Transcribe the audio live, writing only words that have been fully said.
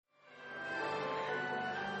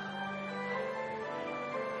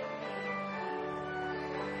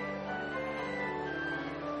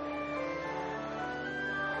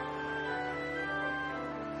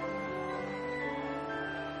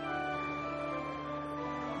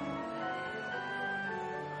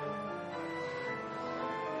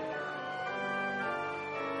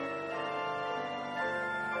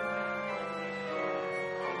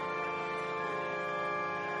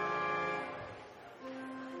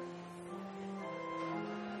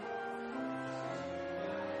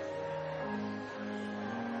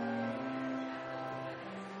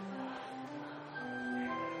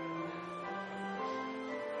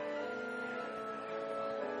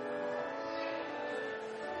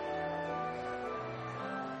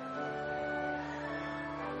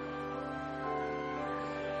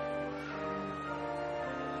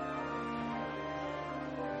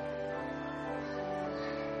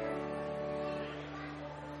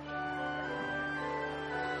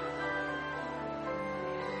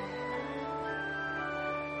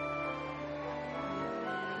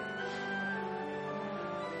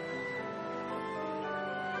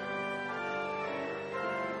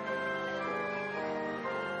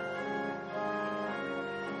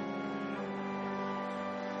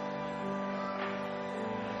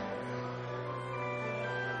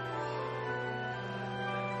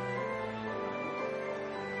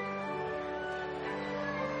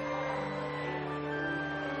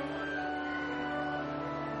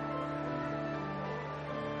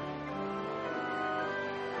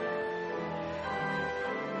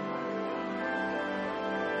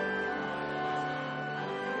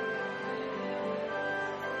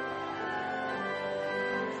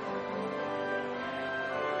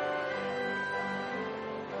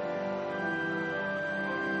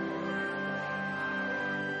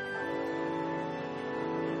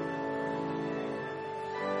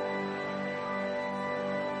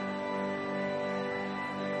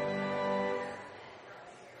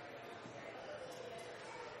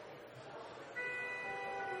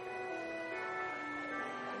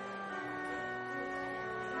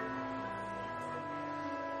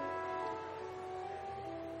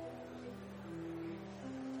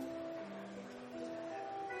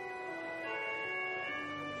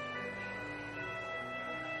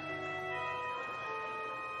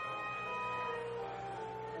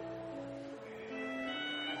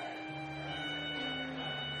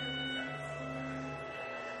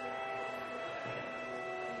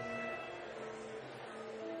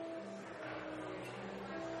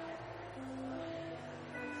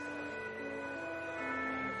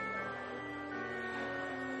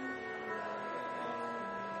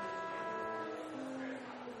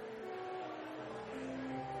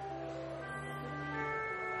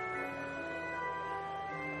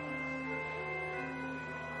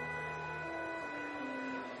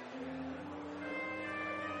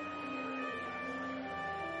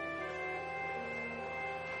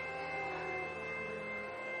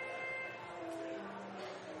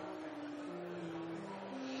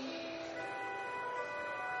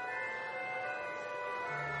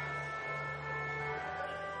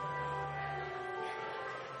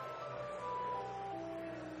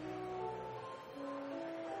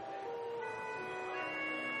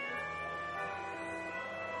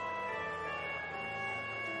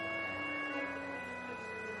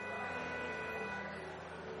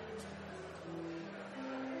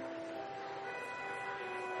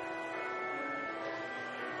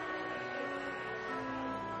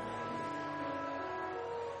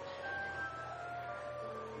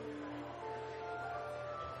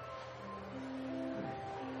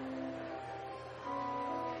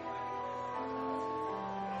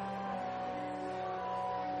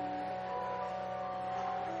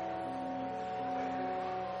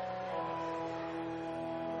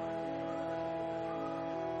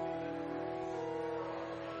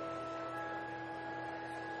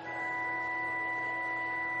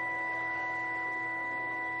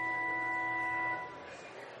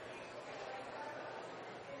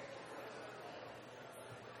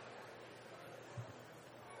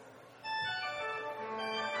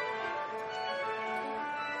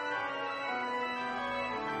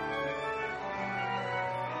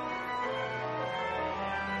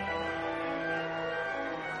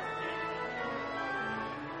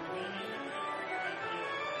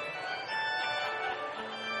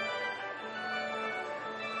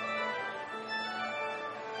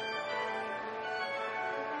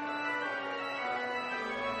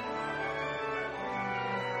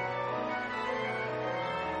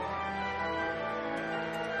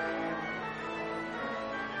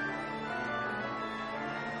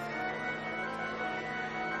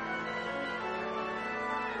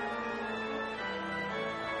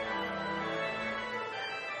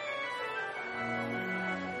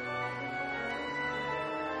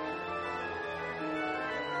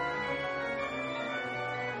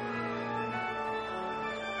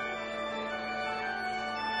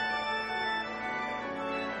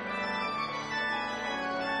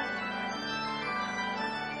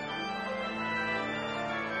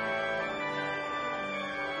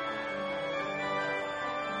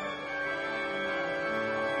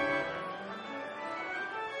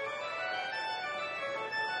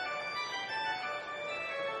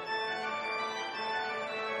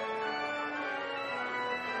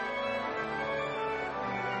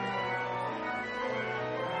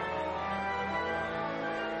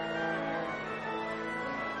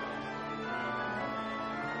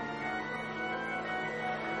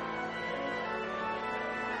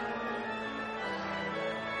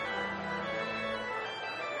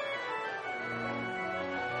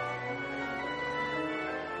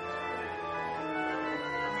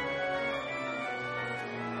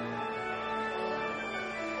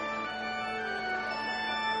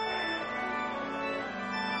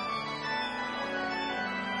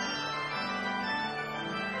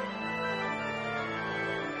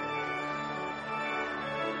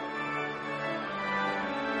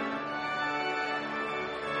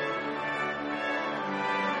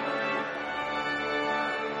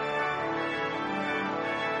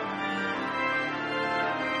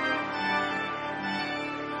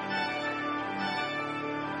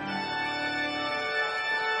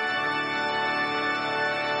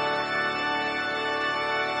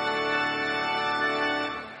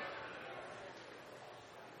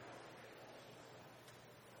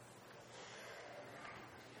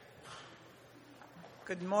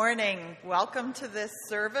Good morning. Welcome to this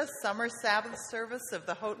service, Summer Sabbath service of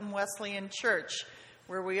the Houghton Wesleyan Church,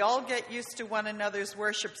 where we all get used to one another's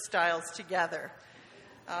worship styles together.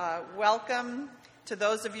 Welcome to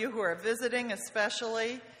those of you who are visiting,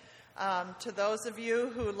 especially to those of you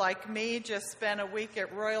who, like me, just spent a week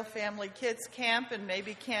at Royal Family Kids Camp and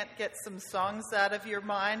maybe can't get some songs out of your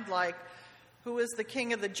mind, like, who is the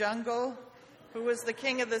king of the jungle? Who is the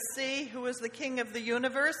king of the sea? Who is the king of the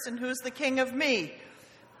universe? And who's the king of me?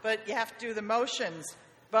 But you have to do the motions.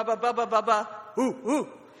 Bubba, bubba, bubba, ooh, ooh.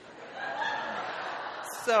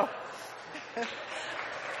 So,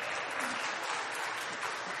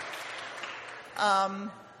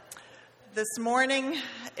 this morning,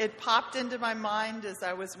 it popped into my mind as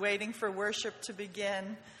I was waiting for worship to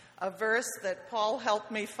begin, a verse that Paul helped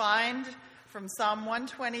me find from Psalm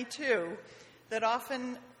 122 that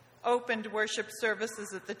often opened worship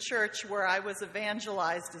services at the church where I was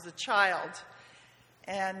evangelized as a child.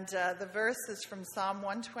 And the verse is from Psalm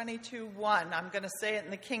 122:1. I'm going to say it in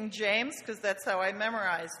the King James because that's how I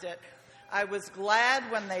memorized it. I was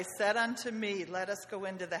glad when they said unto me, let us go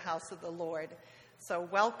into the house of the Lord. So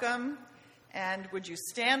welcome, and would you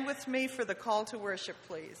stand with me for the call to worship,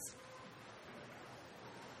 please?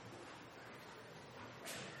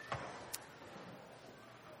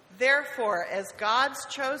 Therefore, as God's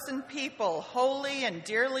chosen people, holy and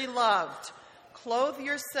dearly loved, clothe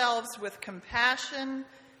yourselves with compassion,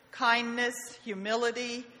 kindness,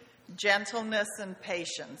 humility, gentleness, and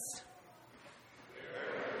patience.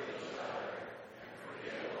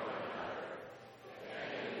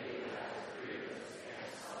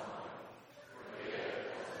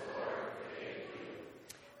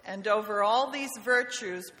 And over all these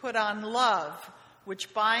virtues put on love,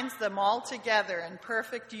 which binds them all together in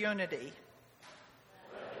perfect unity.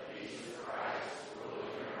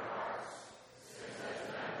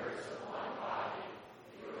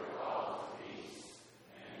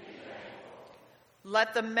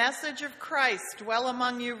 Let the message of Christ dwell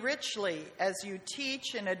among you richly as you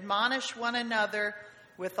teach and admonish one another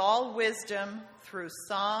with all wisdom through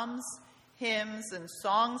psalms, hymns, and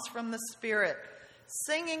songs from the Spirit,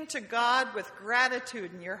 singing to God with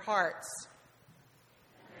gratitude in your hearts.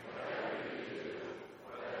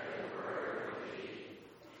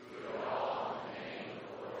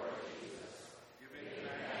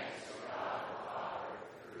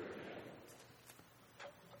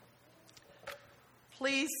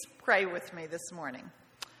 Please pray with me this morning.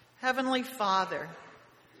 Heavenly Father,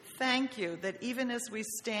 thank you that even as we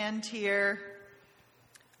stand here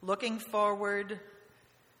looking forward,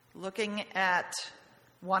 looking at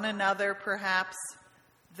one another perhaps,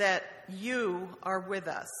 that you are with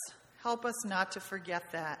us. Help us not to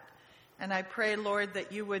forget that. And I pray, Lord,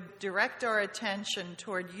 that you would direct our attention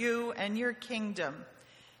toward you and your kingdom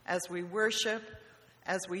as we worship,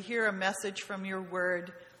 as we hear a message from your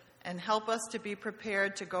word, and help us to be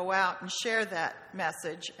prepared to go out and share that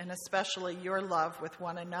message, and especially your love with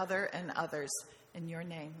one another and others. In your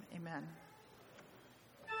name, amen.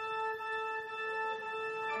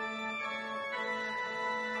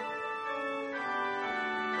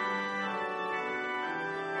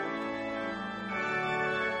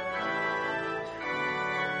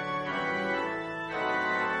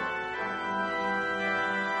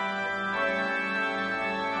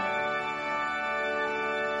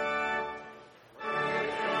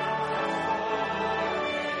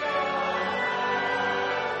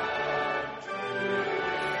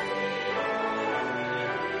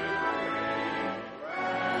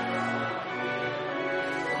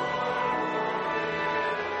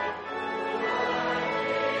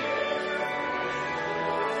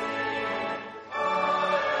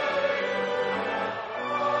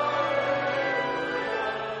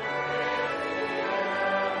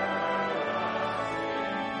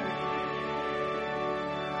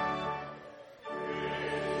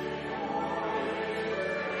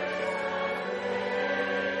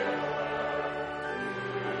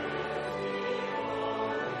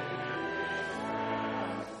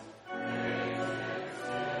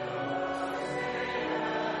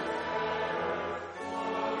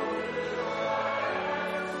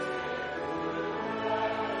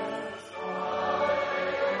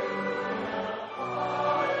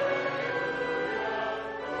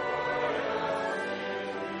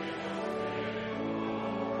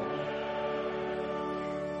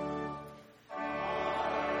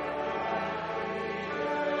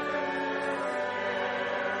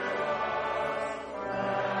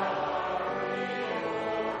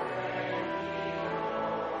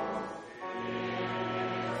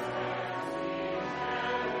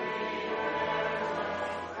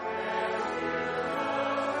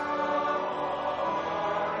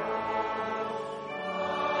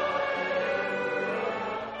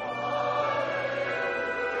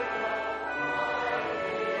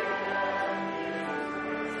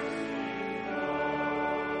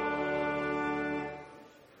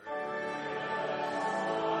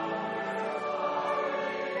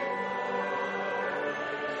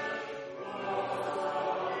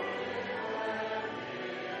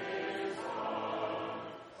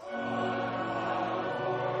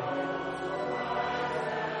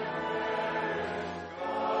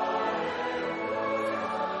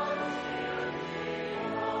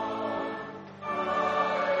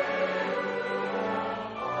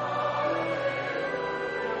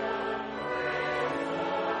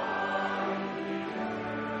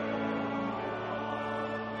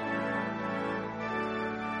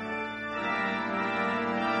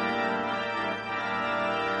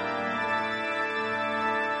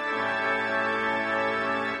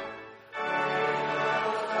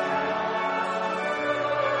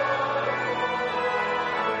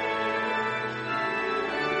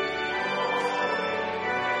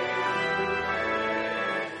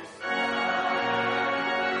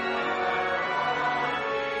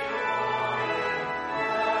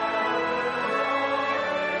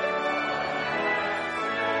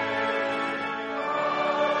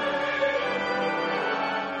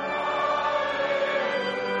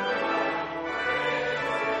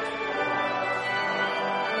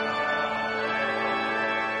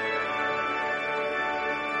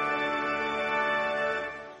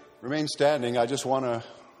 Remain standing. I just want to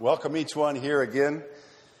welcome each one here again.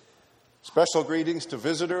 Special greetings to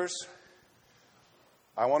visitors.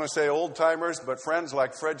 I want to say old-timers, but friends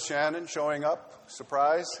like Fred Shannon showing up,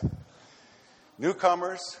 surprise.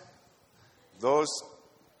 Newcomers, those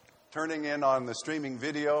turning in on the streaming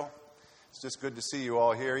video. It's just good to see you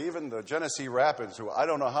all here. Even the Genesee Rapids, who I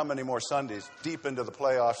don't know how many more Sundays deep into the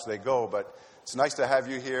playoffs they go, but it's nice to have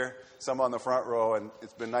you here, some on the front row, and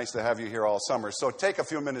it's been nice to have you here all summer. So take a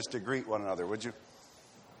few minutes to greet one another, would you?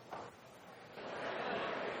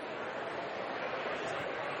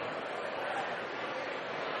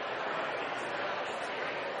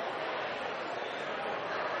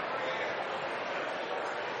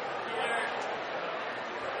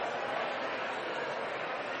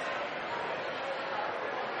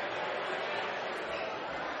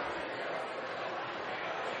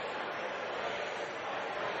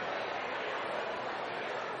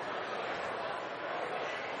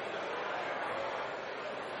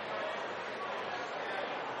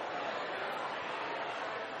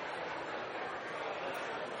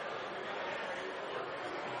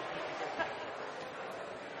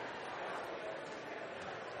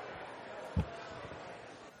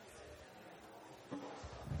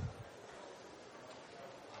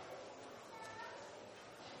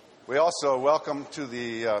 We also welcome to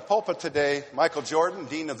the pulpit today Michael Jordan,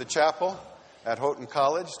 Dean of the Chapel at Houghton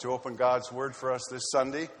College, to open God's Word for us this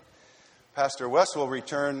Sunday. Pastor Wes will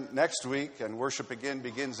return next week, and worship again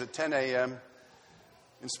begins at 10 a.m.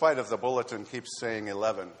 In spite of the bulletin keeps saying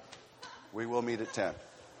 11. We will meet at 10.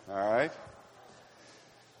 All right?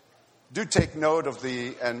 Do take note of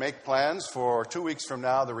and make plans for 2 weeks from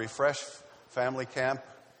now, the Refresh Family Camp.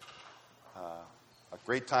 A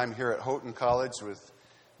great time here at Houghton College with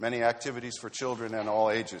many activities for children and all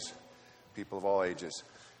ages, people of all ages.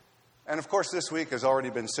 And of course, this week, as already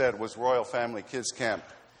been said, was Royal Family Kids Camp.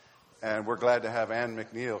 And we're glad to have Ann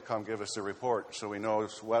McNeil come give us a report so we know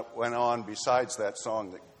what went on besides that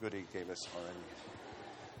song that Goody gave us already.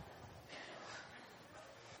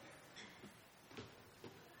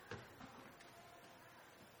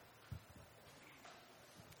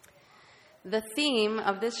 The theme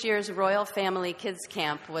of this year's Royal Family Kids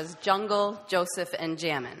Camp was Jungle, Joseph, and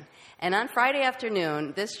Jammin'. And on Friday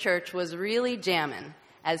afternoon, this church was really jammin'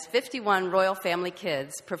 as 51 Royal Family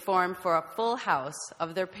kids performed for a full house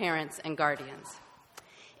of their parents and guardians.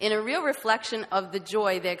 In a real reflection of the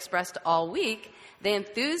joy they expressed all week, they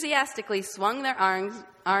enthusiastically swung their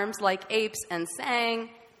arms like apes and sang,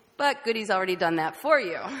 "But Goody's already done that for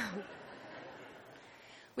you."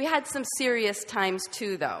 We had some serious times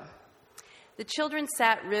too, though. The children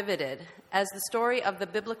sat riveted as the story of the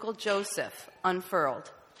biblical Joseph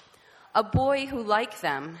unfurled. A boy who, like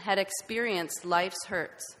them, had experienced life's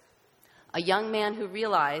hurts. A young man who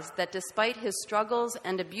realized that despite his struggles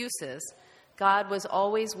and abuses, God was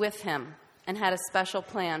always with him and had a special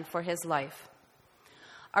plan for his life.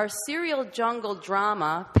 Our serial jungle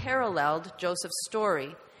drama paralleled Joseph's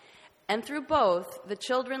story, and through both, the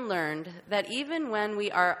children learned that even when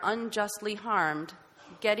we are unjustly harmed,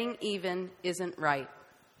 getting even isn't right.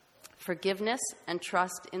 Forgiveness and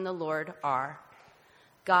trust in the Lord are.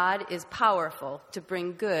 God is powerful to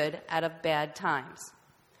bring good out of bad times.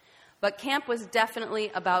 But camp was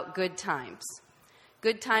definitely about good times.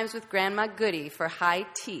 Good times with Grandma Goody for high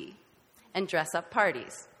tea and dress-up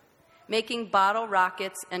parties, making bottle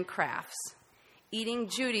rockets and crafts, eating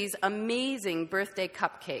Judy's amazing birthday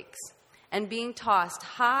cupcakes, and being tossed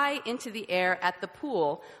high into the air at the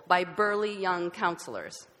pool by burly young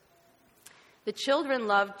counselors. The children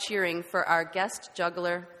loved cheering for our guest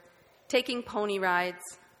juggler, taking pony rides,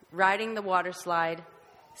 riding the water slide,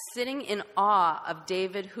 sitting in awe of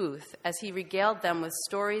David Huth as he regaled them with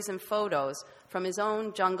stories and photos from his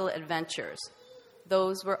own jungle adventures.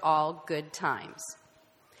 Those were all good times.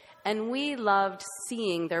 And we loved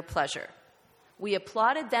seeing their pleasure. We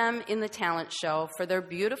applauded them in the talent show for their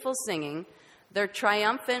beautiful singing, their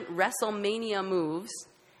triumphant WrestleMania moves,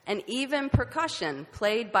 and even percussion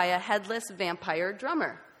played by a headless vampire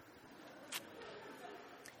drummer.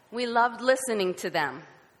 We loved listening to them.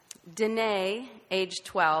 Danae, age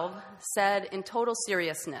 12, said in total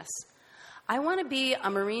seriousness, "I want to be a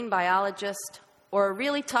marine biologist or a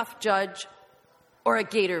really tough judge or a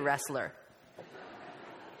gator wrestler."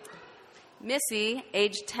 Missy,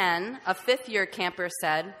 age 10, a fifth-year camper,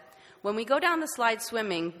 said, "When we go down the slide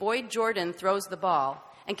swimming, Boyd Jordan throws the ball,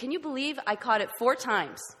 and can you believe I caught it 4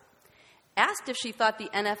 times? Asked if she thought the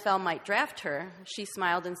NFL might draft her, she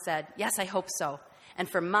smiled and said, "Yes, I hope so, and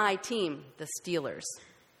for my team, the Steelers."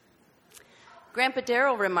 Grandpa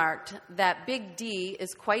Darrell remarked that Big D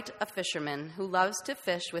is quite a fisherman who loves to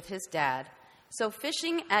fish with his dad, So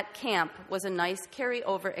fishing at camp was a nice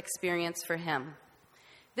carryover experience for him.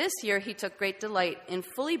 This year, he took great delight in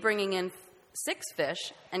fully bringing in 6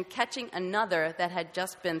 fish and catching another that had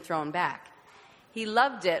just been thrown back. He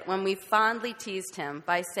loved it when we fondly teased him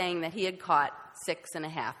by saying that he had caught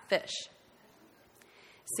 6.5 fish.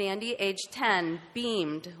 Sandy, age 10,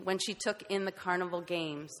 beamed when she took in the carnival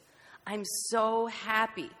games. "I'm so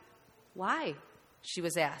happy." "Why?" she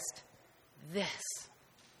was asked. "This."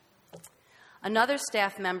 Another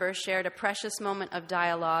staff member shared a precious moment of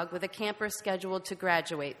dialogue with a camper scheduled to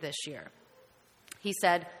graduate this year. He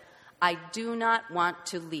said, "I do not want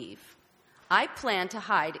to leave. I plan to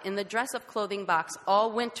hide in the dress-up clothing box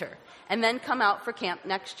all winter and then come out for camp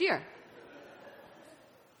next year."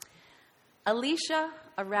 Alicia,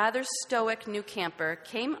 a rather stoic new camper,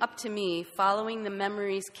 came up to me following the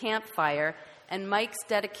Memories campfire and Mike's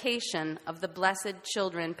dedication of the Blessed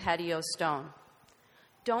Children patio stone.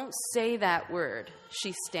 "Don't say that word,"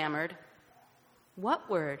 she stammered. "What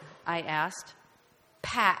word?" I asked.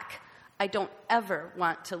 "Pack. I don't ever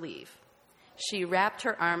want to leave." She wrapped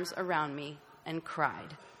her arms around me and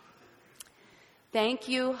cried. Thank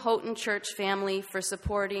you, Houghton Church family, for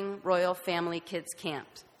supporting Royal Family Kids Camp.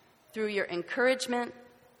 Through your encouragement,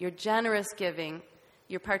 your generous giving,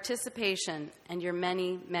 your participation, and your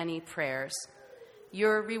many, many prayers,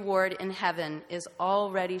 your reward in heaven is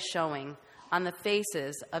already showing on the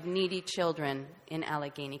faces of needy children in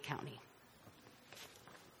Allegheny County.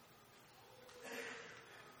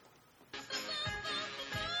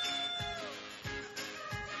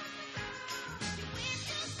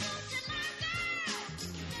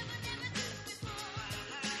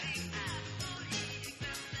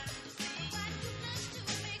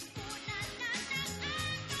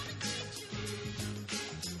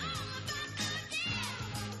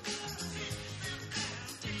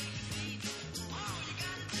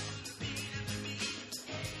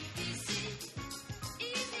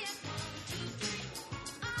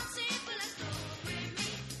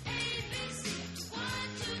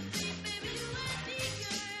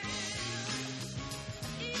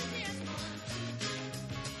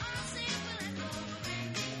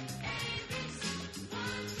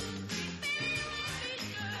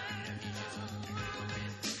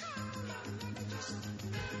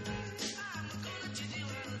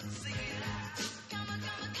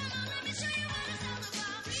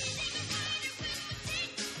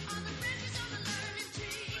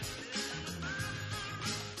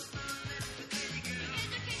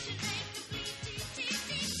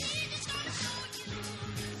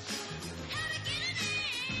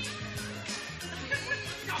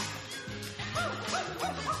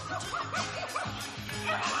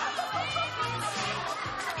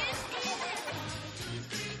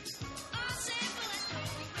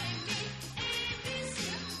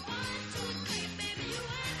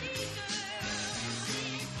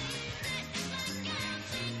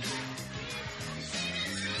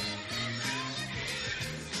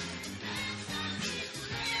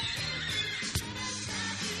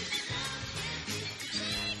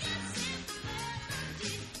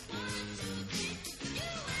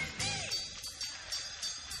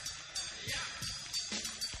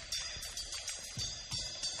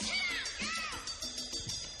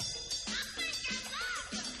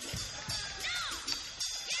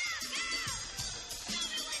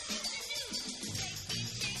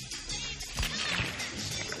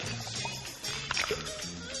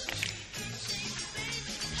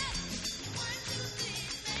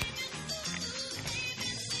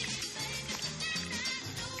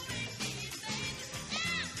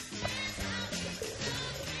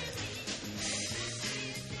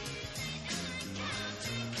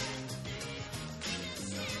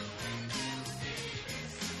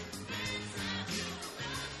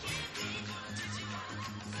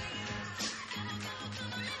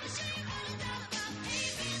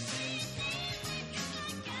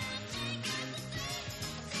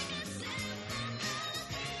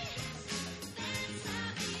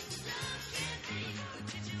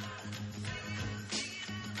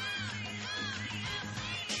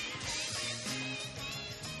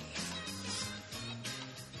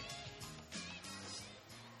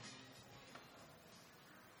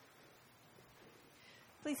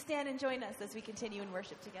 Please stand and join us as we continue in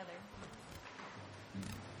worship together.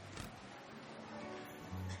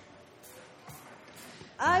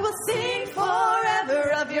 I will sing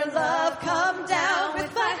forever of your love. Come down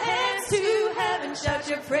with my hands to heaven. Shout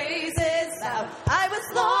your praises loud. I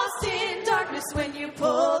was lost in darkness when you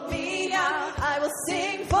pulled me out. I will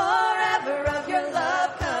sing forever of your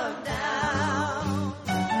love. Come down.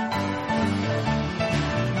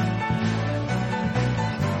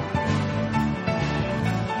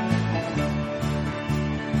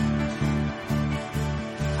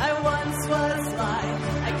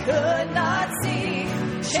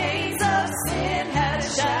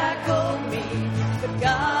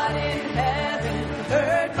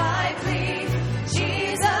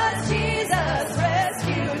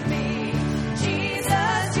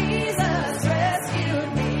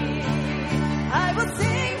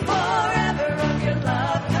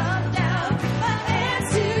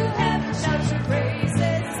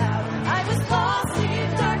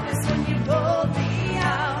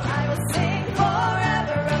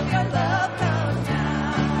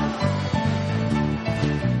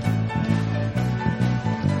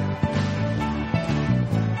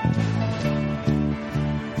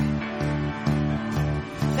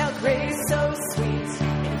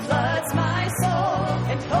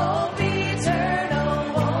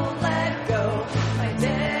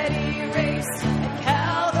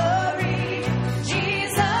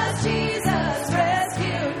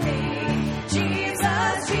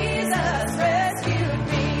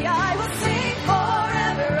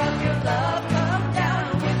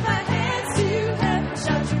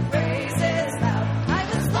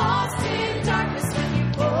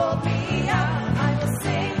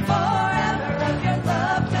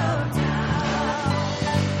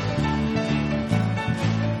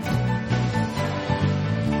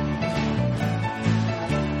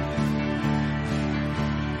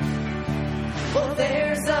 Oh,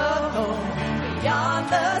 there's a home beyond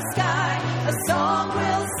the sky, a song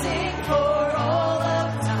we'll sing for all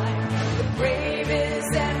of time. The grave is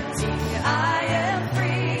empty, I am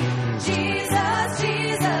free. Jesus,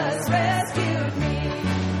 Jesus rescued me.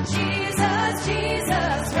 Jesus,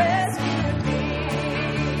 Jesus rescued me.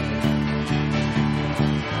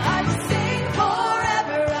 I will sing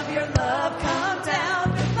forever of your love. Come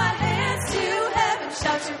down with my hands to heaven,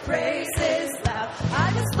 shout your praises loud.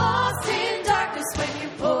 I was lost in darkness when you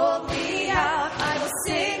pulled me out. I will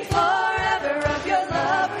sing forever of your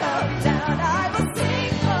love. Come down. I will sing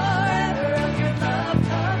forever of your love.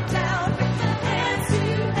 Come down with my hands to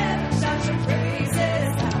heaven, shout your praises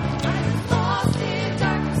loud. I was lost in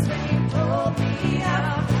darkness when you pulled me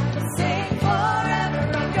out. I will sing forever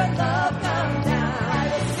of your love. Come down. I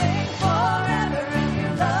will sing forever of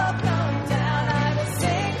your love. Come down. I will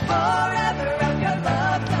sing forever of your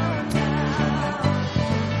love. Come down.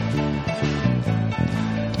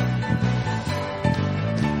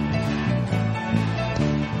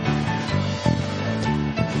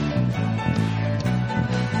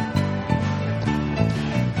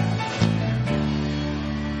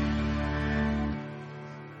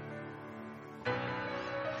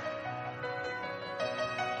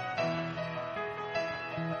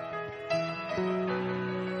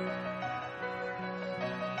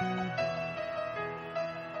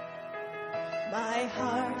 My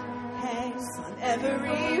heart hangs on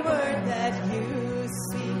every word that you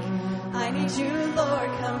speak. I need you, Lord,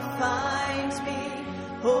 come find me.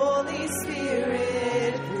 Holy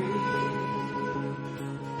Spirit, breathe.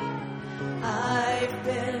 I've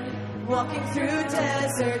been walking through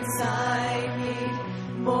deserts. I need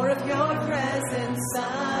more of your presence.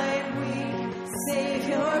 I'm weak.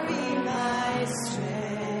 Savior, be my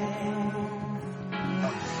strength.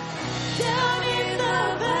 Down in the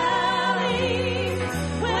valley,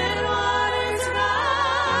 when waters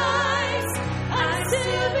rise, I'm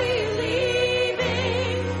still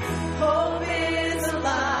believing hope is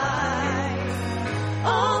alive.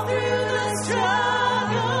 All through the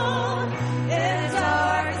struggle and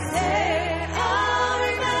darkest day, I'll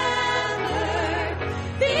remember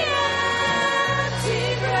the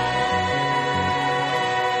empty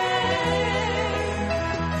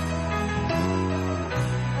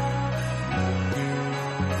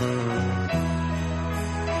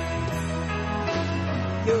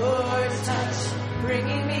Your touch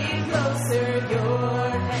bringing me closer, your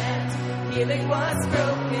hand healing what's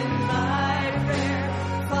broken. My prayer,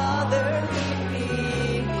 Father, lead me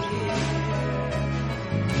here.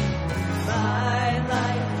 My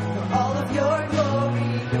life, for all of your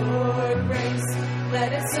glory, your grace,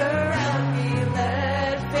 let it surround me.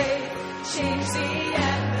 Let faith change the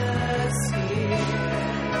atmosphere.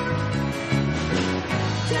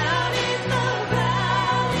 Down in the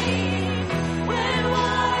valley, when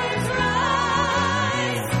waters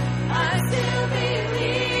rise, I'm still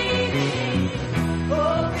believing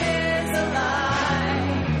hope is alive.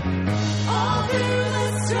 All through the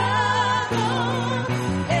struggle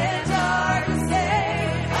and darkest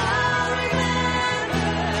day, I'll remember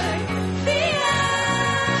the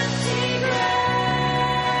empty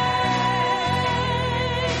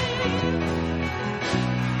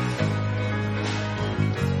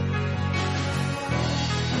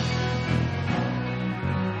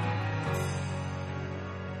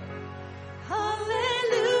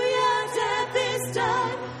Hallelujah, death is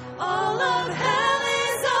done. All of hell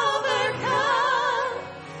is overcome.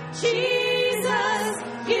 Jesus,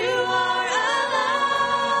 you are alive.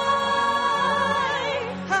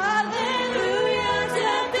 Hallelujah,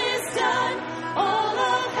 death is done. All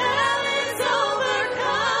of hell is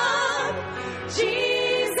overcome.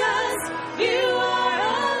 Jesus, you are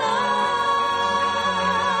alive.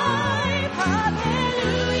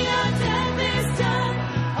 Hallelujah, death is done.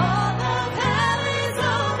 All of hell is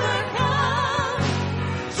overcome.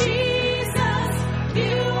 Jesus,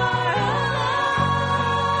 you are alive.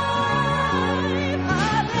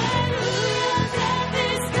 Hallelujah, death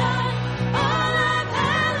is done. All of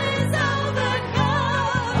hell is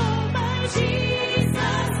overcome.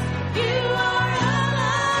 Jesus, you are alive.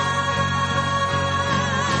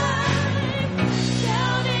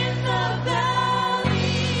 Down in the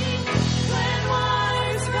valley, when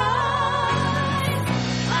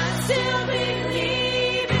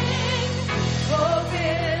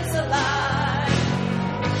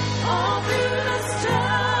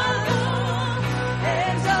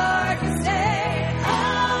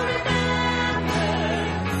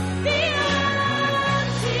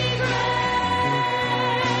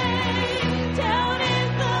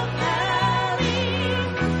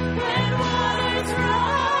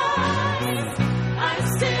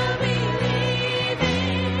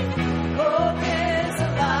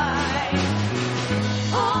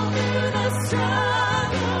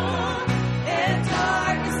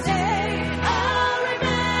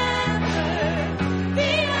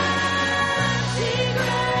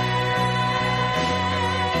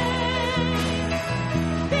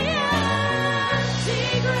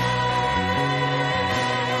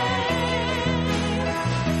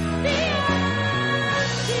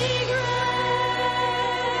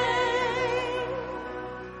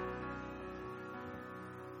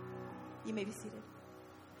You may be seated.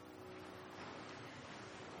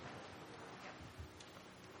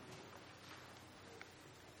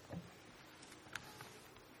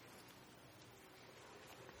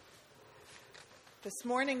 This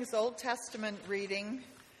morning's Old Testament reading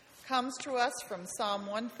comes to us from Psalm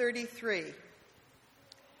 133.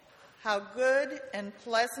 How good and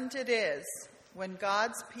pleasant it is when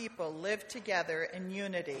God's people live together in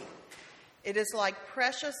unity. It is like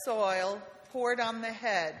precious oil poured on the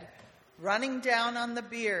head, running down on the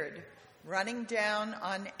beard, running down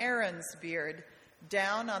on Aaron's beard,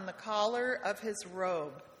 down on the collar of his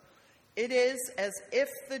robe. It is as if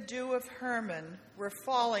the dew of Hermon were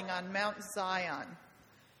falling on Mount Zion.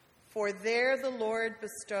 For there the Lord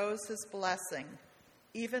bestows his blessing,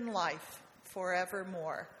 even life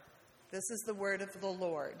forevermore. This is the word of the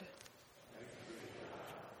Lord.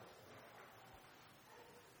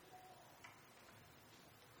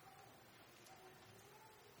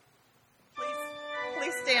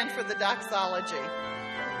 Please stand for the doxology.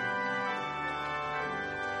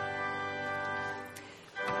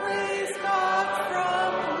 Praise God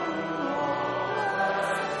from whom all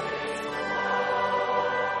blessings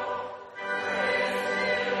flow. Praise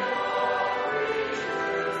Him, all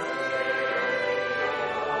creatures hear.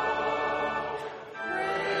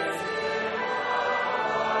 Praise Him,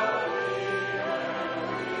 all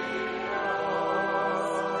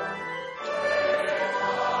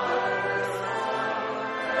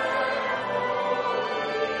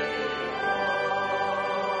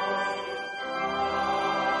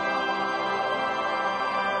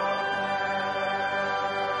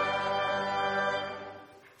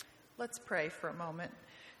Let's pray for a moment.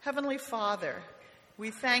 Heavenly Father,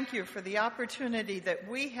 we thank you for the opportunity that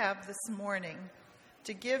we have this morning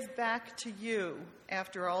to give back to you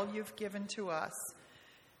after all you've given to us.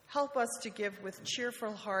 Help us to give with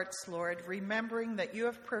cheerful hearts, Lord, remembering that you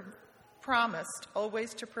have promised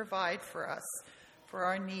always to provide for us, for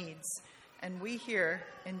our needs, and we here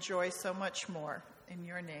enjoy so much more. In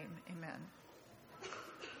your name, amen.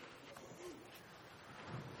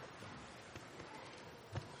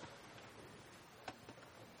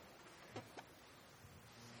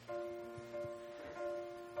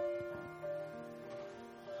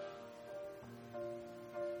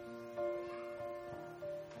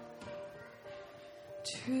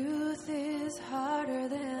 Truth is harder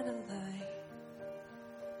than a lie.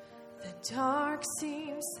 The dark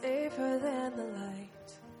seems safer than the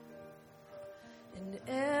light. And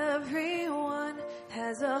everyone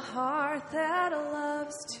has a heart that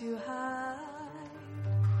loves to hide.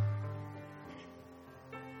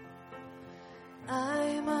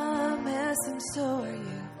 I'm a mess and so are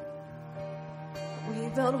you. We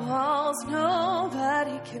build walls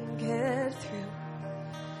nobody can get through.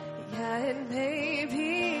 Yeah, it may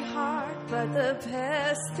be hard, but the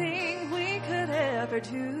best thing we could ever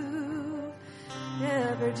do.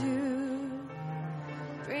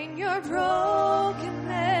 Bring your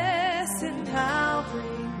brokenness and I'll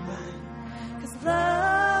bring mine. 'Cause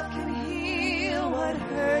love can heal what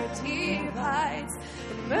hurt divides.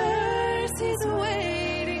 And mercy's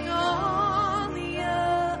waiting on the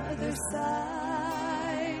other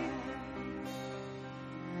side.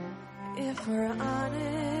 If we're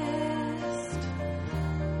honest,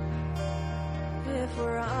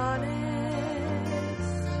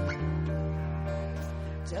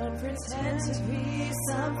 don't pretend to be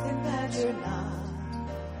something that you're not.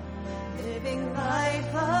 Living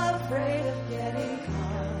life afraid of getting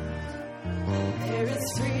caught. There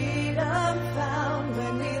is freedom found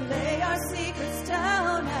when we lay our secrets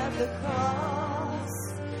down at the cross.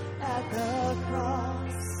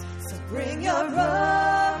 So bring your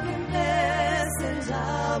brokenness and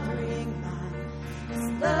I'll bring mine. 'Cause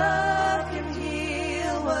love can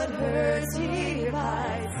heal what hurts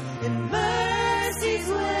divides. And mercy's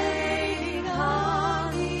waiting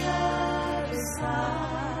on the other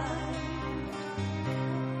side.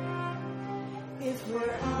 If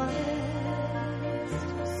we're honest,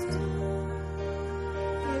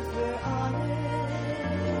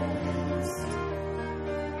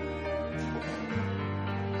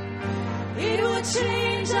 it would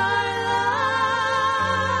change our lives.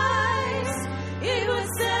 It would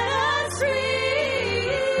set us free.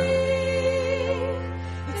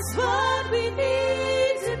 It's what we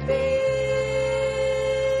need to be.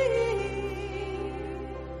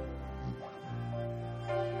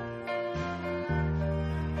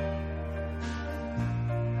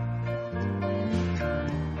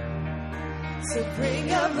 So bring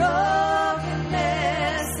your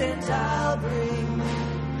brokenness and I'll bring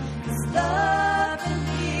mine. 'Cause love can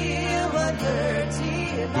heal what hurt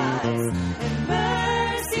divides. And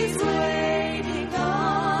mercy's waiting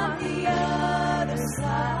on the other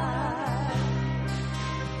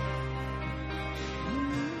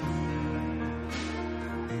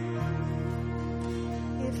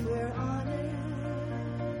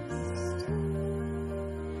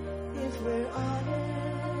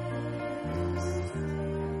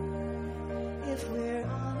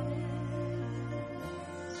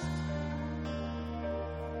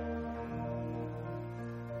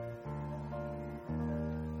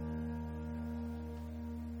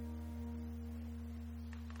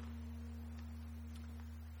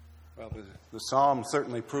Well, the psalm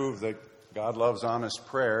certainly proved that God loves honest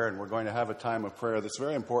prayer, and we're going to have a time of prayer that's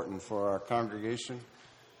very important for our congregation,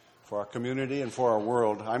 for our community, and for our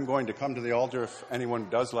world. I'm going to come to the altar. If anyone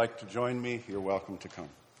does like to join me, you're welcome to come.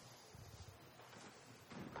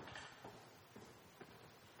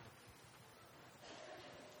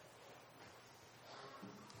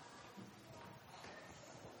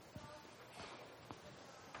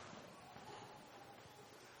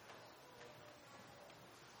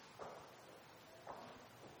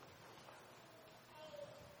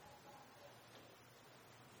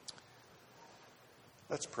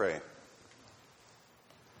 Let's pray.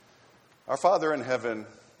 Our Father in heaven,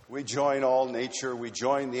 we join all nature, we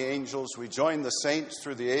join the angels, we join the saints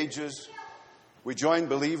through the ages, we join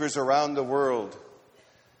believers around the world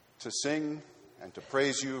to sing and to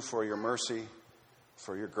praise you for your mercy,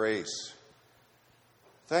 for your grace.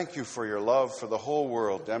 Thank you for your love for the whole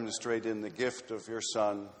world demonstrated in the gift of your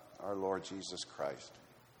Son, our Lord Jesus Christ.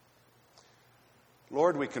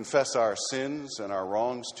 Lord, we confess our sins and our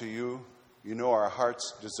wrongs to you. You know our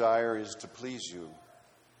heart's desire is to please you.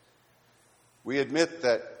 We admit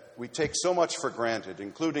that we take so much for granted,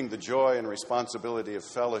 including the joy and responsibility of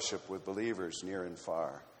fellowship with believers near and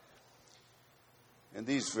far. In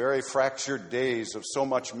these very fractured days of so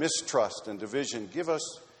much mistrust and division, give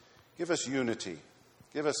us unity,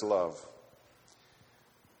 give us love.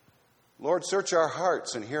 Lord, search our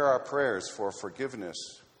hearts and hear our prayers for forgiveness,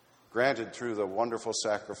 granted through the wonderful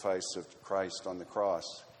sacrifice of Christ on the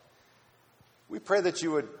cross. We pray that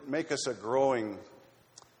you would make us a growing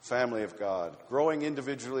family of God, growing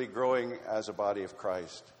individually, growing as a body of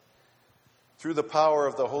Christ. Through the power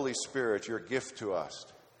of the Holy Spirit, your gift to us,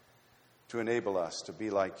 to enable us to be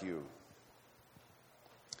like you.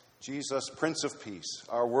 Jesus, Prince of Peace,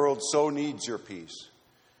 our world so needs your peace.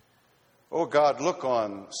 Oh God, look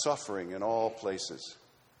on suffering in all places.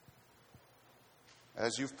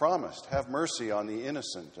 As you've promised, have mercy on the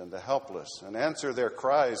innocent and the helpless and answer their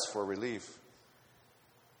cries for relief.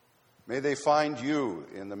 May they find you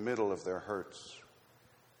in the middle of their hurts.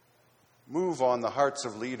 Move on the hearts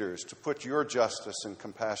of leaders to put your justice and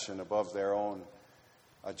compassion above their own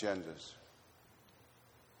agendas.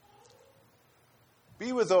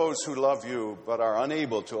 Be with those who love you but are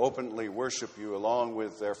unable to openly worship you along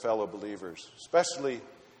with their fellow believers. Especially,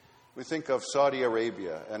 we think of Saudi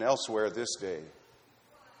Arabia and elsewhere this day.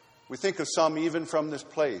 We think of some even from this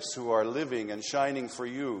place who are living and shining for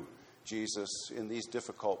you, Jesus, in these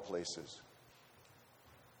difficult places.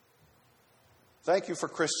 Thank you for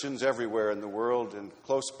Christians everywhere in the world and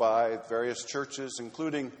close by, various churches,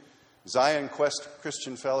 including Zion Quest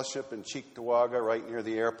Christian Fellowship in Cheektowaga, right near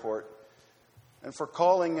the airport, and for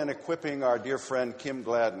calling and equipping our dear friend Kim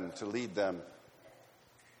Gladden to lead them.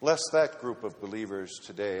 Bless that group of believers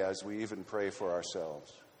today as we even pray for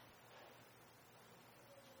ourselves.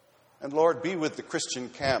 And Lord, be with the Christian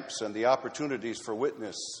camps and the opportunities for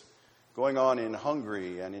witness going on in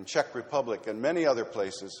Hungary and in Czech Republic and many other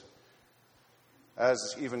places. As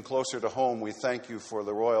even closer to home, we thank you for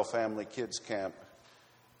the Royal Family Kids Camp.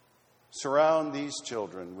 Surround these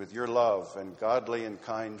children with your love and godly and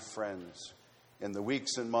kind friends in the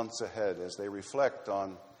weeks and months ahead as they reflect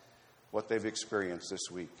on what they've experienced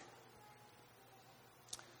this week.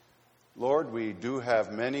 Lord, we do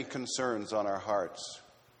have many concerns on our hearts.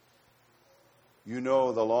 You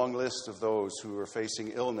know the long list of those who are facing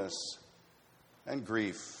illness and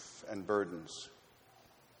grief and burdens.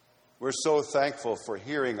 We're so thankful for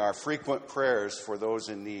hearing our frequent prayers for those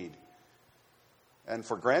in need and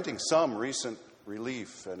for granting some recent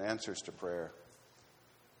relief and answers to prayer.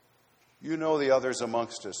 You know the others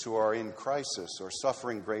amongst us who are in crisis or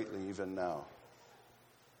suffering greatly even now.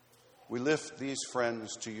 We lift these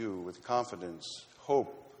friends to you with confidence,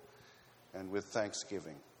 hope, and with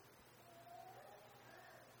thanksgiving.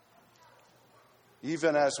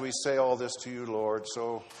 Even as we say all this to you, Lord,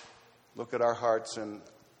 so look at our hearts and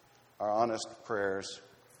our honest prayers.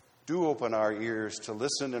 Do open our ears to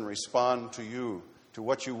listen and respond to you, to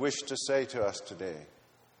what you wish to say to us today.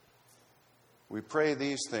 We pray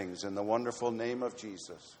these things in the wonderful name of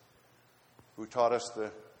Jesus, who taught us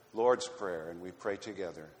the Lord's Prayer, and we pray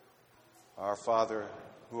together. Our Father,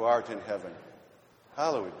 who art in heaven,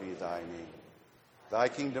 hallowed be thy name. Thy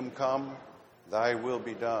kingdom come, thy will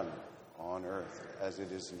be done, on earth as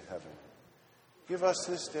it is in heaven. Give us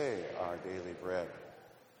this day our daily bread,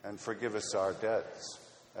 and forgive us our debts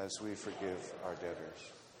as we forgive our debtors.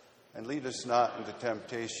 And lead us not into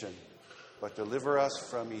temptation, but deliver us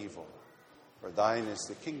from evil. For thine is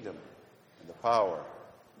the kingdom, and the power,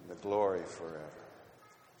 and the glory forever.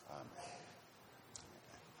 Amen.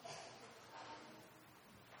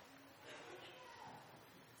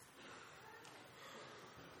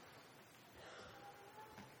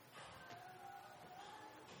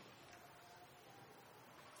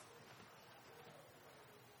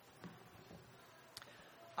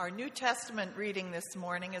 Our New Testament reading this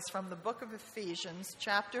morning is from the book of Ephesians,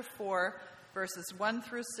 chapter 4, verses 1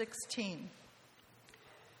 through 16.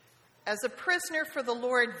 As a prisoner for the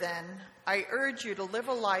Lord, then, I urge you to live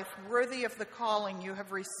a life worthy of the calling you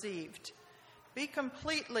have received. Be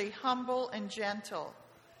completely humble and gentle.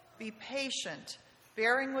 Be patient,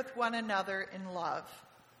 bearing with one another in love.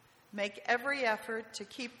 Make every effort to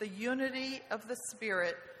keep the unity of the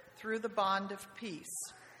Spirit through the bond of peace.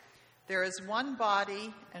 There is one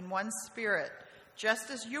body and one Spirit, just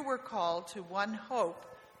as you were called to one hope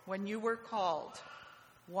when you were called.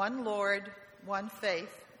 One Lord, one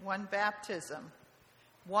faith, one baptism.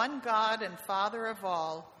 One God and Father of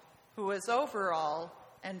all, who is over all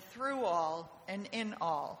and through all and in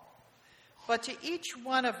all. But to each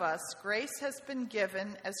one of us grace has been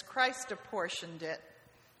given as Christ apportioned it.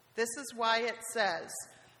 This is why it says,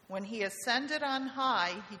 when he ascended on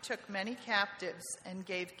high, he took many captives and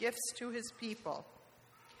gave gifts to his people.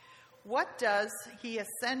 What does he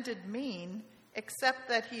ascended mean, except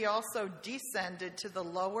that he also descended to the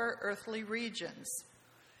lower earthly regions?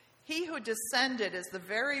 He who descended is the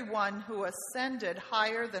very one who ascended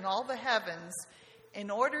higher than all the heavens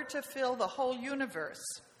in order to fill the whole universe.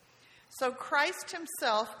 So Christ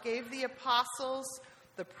himself gave the apostles,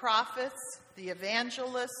 the prophets, the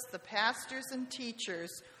evangelists, the pastors and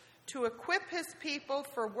teachers to equip his people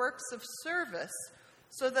for works of service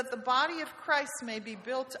so that the body of Christ may be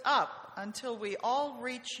built up until we all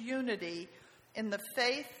reach unity in the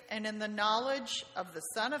faith and in the knowledge of the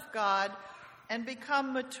Son of God and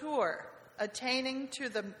become mature, attaining to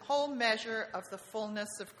the whole measure of the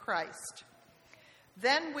fullness of Christ.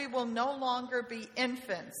 Then we will no longer be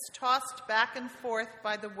infants, tossed back and forth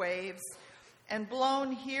by the waves and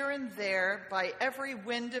blown here and there by every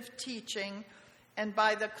wind of teaching and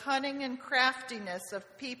by the cunning and craftiness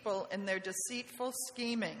of people in their deceitful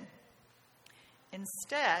scheming.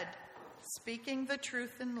 Instead, speaking the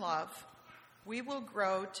truth in love, we will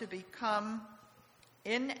grow to become,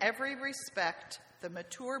 in every respect, the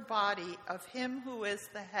mature body of him who is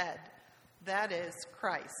the head, that is,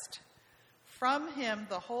 Christ. From him,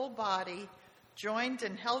 the whole body, joined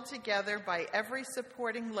and held together by every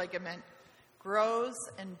supporting ligament, grows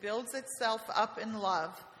and builds itself up in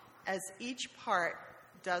love as each part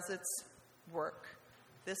does its work.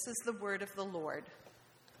 This is the word of the Lord.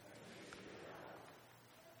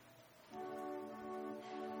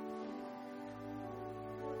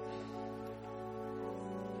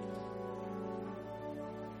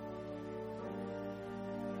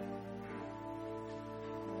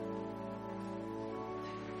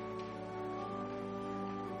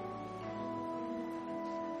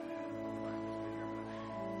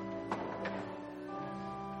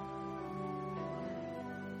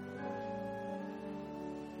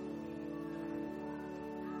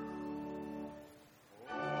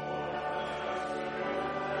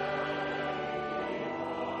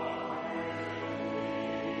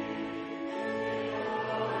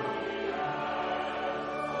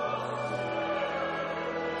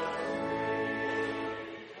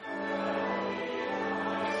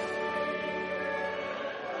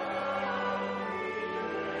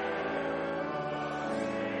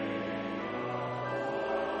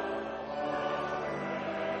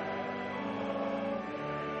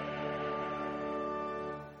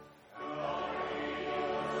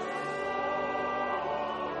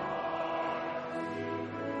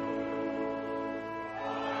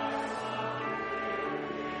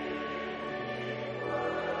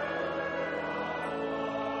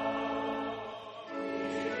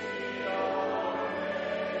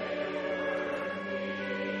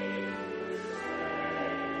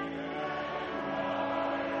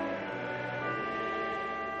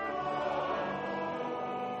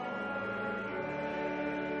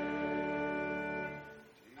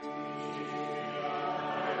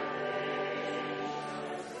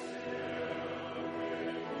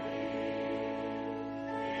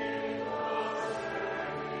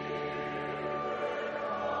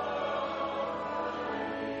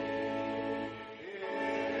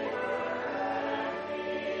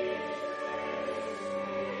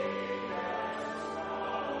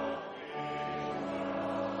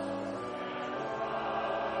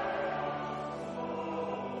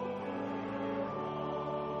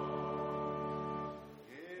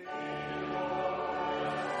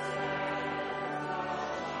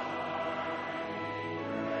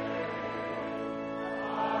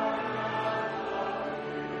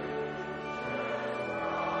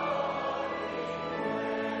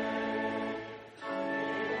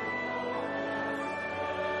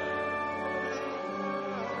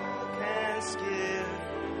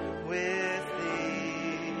 Give with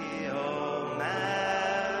thee, O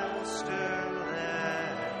Master.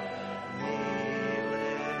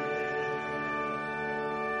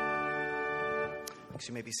 Thanks.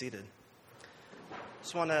 You may be seated.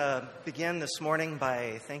 Just want to begin this morning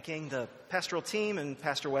by thanking the pastoral team and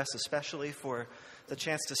Pastor Wes especially for the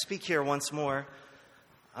chance to speak here once more.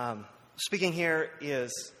 Speaking here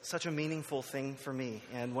is such a meaningful thing for me.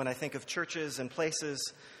 And when I think of churches and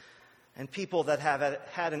places and people that have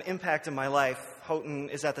had an impact in my life, Houghton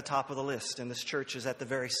is at the top of the list, and this church is at the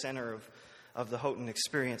very center of the Houghton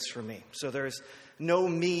experience for me. So there's no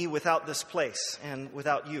me without this place and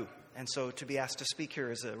without you. And so to be asked to speak here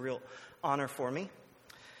is a real honor for me.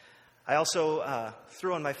 I also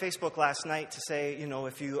threw on my Facebook last night to say,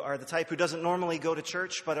 if you are the type who doesn't normally go to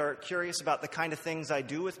church but are curious about the kind of things I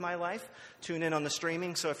do with my life, tune in on the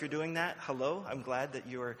streaming. So if you're doing that, hello. I'm glad that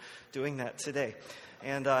you are doing that today.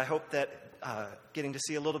 And I hope that getting to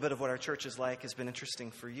see a little bit of what our church is like has been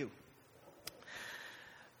interesting for you.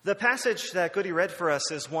 The passage that Goody read for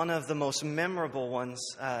us is one of the most memorable ones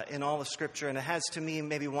in all of Scripture, and it has, to me,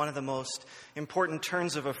 maybe one of the most important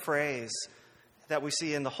turns of a phrase that we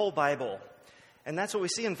see in the whole Bible. And that's what we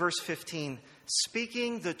see in verse 15,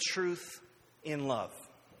 speaking the truth in love.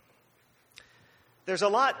 There's a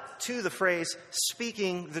lot to the phrase,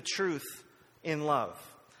 speaking the truth in love.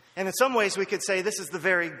 And in some ways we could say this is the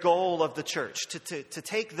very goal of the church, to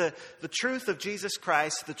take the truth of Jesus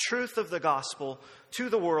Christ, the truth of the gospel to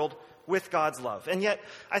the world with God's love. And yet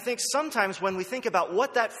I think sometimes when we think about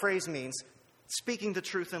what that phrase means, speaking the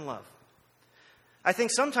truth in love, I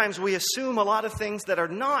think sometimes we assume a lot of things that are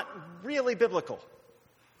not really biblical.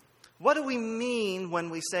 What do we mean when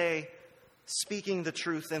we say speaking the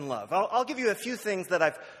truth in love? I'll give you a few things that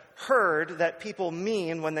I've heard that people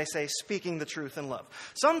mean when they say speaking the truth in love.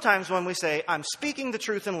 Sometimes when we say I'm speaking the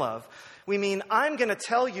truth in love, we mean I'm going to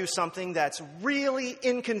tell you something that's really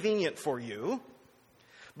inconvenient for you,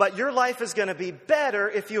 but your life is going to be better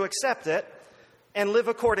if you accept it and live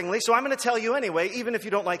accordingly. So I'm going to tell you anyway, even if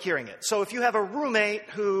you don't like hearing it. So if you have a roommate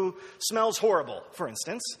who smells horrible, for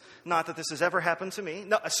instance, not that this has ever happened to me.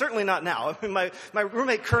 No, certainly not now. I mean, my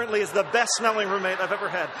roommate currently is the best smelling roommate I've ever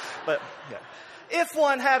had. But yeah. If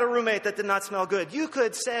one had a roommate that did not smell good, you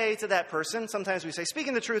could say to that person, sometimes we say,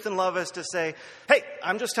 speaking the truth in love is to say, hey,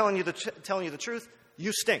 I'm just telling you the truth.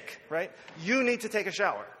 You stink, right? You need to take a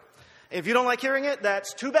shower. If you don't like hearing it,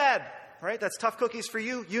 that's too bad. Right? That's tough cookies for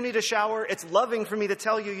you. You need a shower. It's loving for me to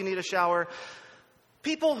tell you need a shower.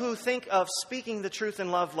 People who think of speaking the truth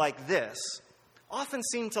in love like this often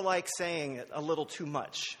seem to like saying it a little too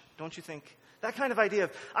much. Don't you think? That kind of idea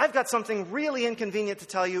of, I've got something really inconvenient to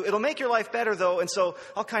tell you. It'll make your life better, though, and so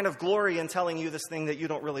I'll kind of glory in telling you this thing that you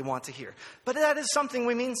don't really want to hear. But that is something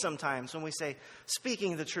we mean sometimes when we say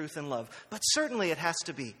speaking the truth in love. But certainly it has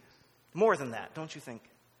to be more than that, don't you think?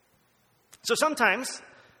 So sometimes,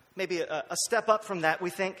 maybe a step up from that,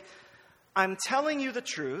 we think, I'm telling you the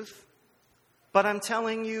truth, but I'm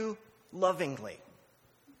telling you lovingly.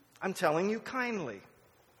 I'm telling you kindly.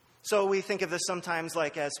 So we think of this sometimes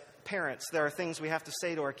like as parents. There are things we have to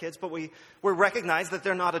say to our kids, but we recognize that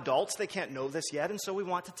they're not adults. They can't know this yet, and so we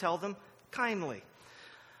want to tell them kindly.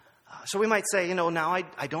 So we might say, now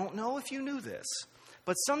I don't know if you knew this,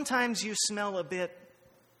 but sometimes you smell a bit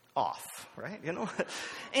off, right?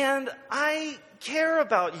 And I care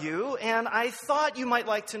about you, and I thought you might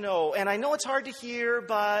like to know, and I know it's hard to hear,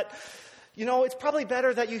 but, it's probably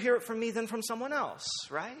better that you hear it from me than from someone else,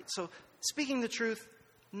 right? So speaking the truth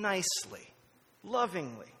nicely,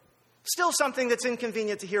 lovingly. Still something that's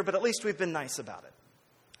inconvenient to hear, but at least we've been nice about it.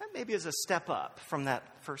 That maybe is a step up from that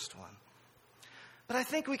first one. But I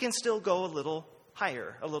think we can still go a little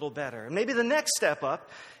higher, a little better. And maybe the next step up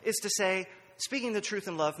is to say, speaking the truth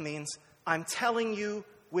in love means I'm telling you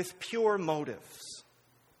with pure motives.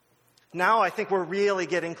 Now I think we're really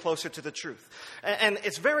getting closer to the truth. And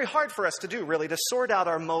it's very hard for us to do, really, to sort out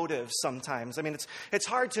our motives sometimes. I mean, it's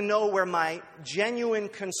hard to know where my genuine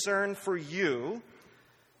concern for you,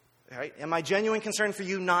 right, and my genuine concern for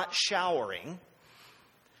you not showering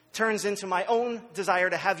turns into my own desire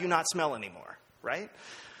to have you not smell anymore, right?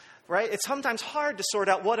 Right? It's sometimes hard to sort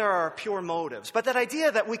out what are our pure motives. But that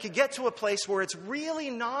idea that we could get to a place where it's really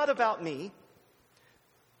not about me,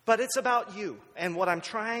 but it's about you and what I'm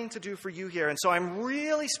trying to do for you here. And so I'm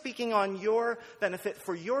really speaking on your benefit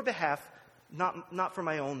for your behalf, not for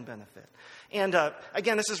my own benefit. And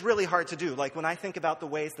again, this is really hard to do. Like when I think about the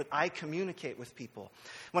ways that I communicate with people,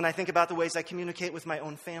 when I think about the ways I communicate with my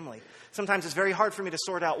own family, sometimes it's very hard for me to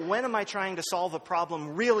sort out when am I trying to solve a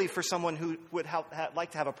problem really for someone who would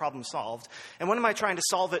like to have a problem solved, and when am I trying to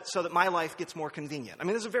solve it so that my life gets more convenient. I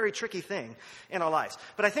mean, this is a very tricky thing in our lives.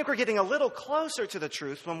 But I think we're getting a little closer to the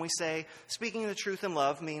truth when we say speaking the truth in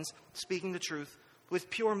love means speaking the truth with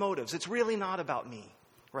pure motives. It's really not about me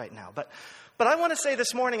right now. But But I want to say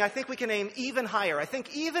this morning, I think we can aim even higher. I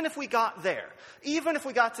think even if we got there, even if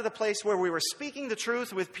we got to the place where we were speaking the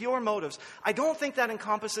truth with pure motives, I don't think that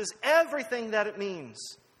encompasses everything that it means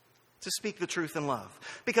to speak the truth in love.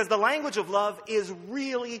 Because the language of love is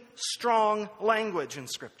really strong language in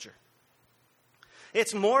Scripture.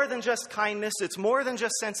 It's more than just kindness. It's more than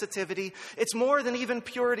just sensitivity. It's more than even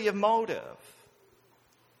purity of motive.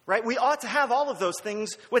 Right? We ought to have all of those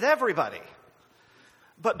things with everybody.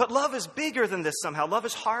 But love is bigger than this somehow. Love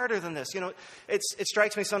is harder than this. You know, it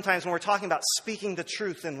strikes me sometimes when we're talking about speaking the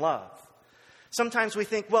truth in love. Sometimes we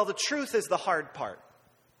think, well, the truth is the hard part.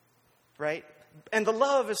 Right? And the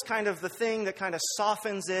love is kind of the thing that kind of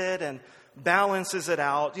softens it and balances it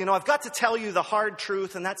out. You know, I've got to tell you the hard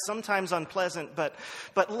truth, and that's sometimes unpleasant, but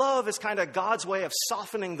love is kind of God's way of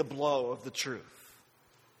softening the blow of the truth.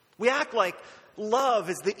 We act like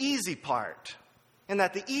love is the easy part, and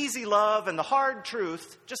that the easy love and the hard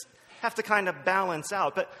truth just have to kind of balance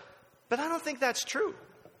out. But I don't think that's true.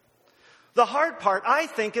 The hard part, I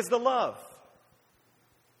think, is the love.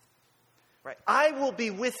 Right? I will be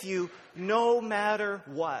with you no matter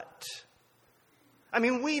what. I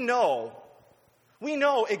mean, we know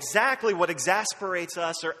exactly what exasperates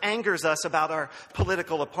us or angers us about our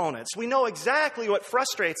political opponents. We know exactly what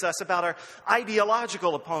frustrates us about our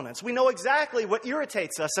ideological opponents. We know exactly what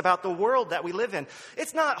irritates us about the world that we live in.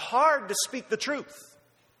 It's not hard to speak the truth.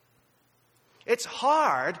 It's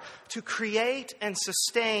hard to create and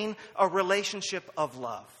sustain a relationship of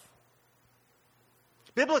love.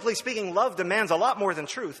 Biblically speaking, love demands a lot more than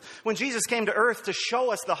truth. When Jesus came to earth to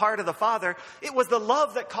show us the heart of the Father, it was the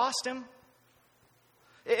love that cost him.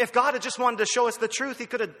 If God had just wanted to show us the truth, he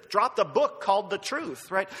could have dropped a book called The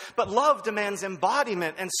Truth, right? But love demands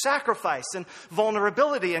embodiment and sacrifice and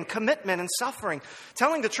vulnerability and commitment and suffering.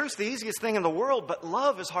 Telling the truth is the easiest thing in the world, but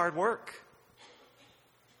love is hard work.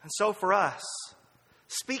 And so for us,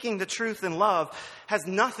 speaking the truth in love has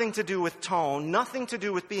nothing to do with tone, nothing to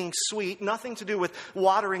do with being sweet, nothing to do with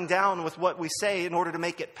watering down with what we say in order to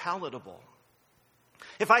make it palatable.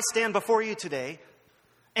 If I stand before you today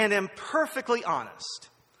and am perfectly honest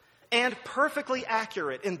and perfectly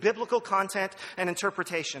accurate in biblical content and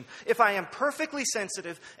interpretation, if I am perfectly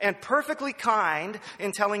sensitive and perfectly kind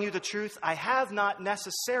in telling you the truth, I have not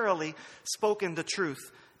necessarily spoken the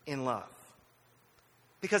truth in love.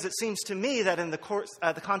 Because it seems to me that in the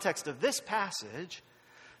context of this passage,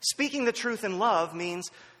 speaking the truth in love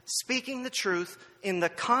means speaking the truth in the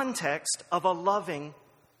context of a loving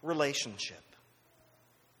relationship.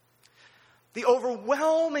 The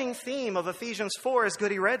overwhelming theme of Ephesians 4, as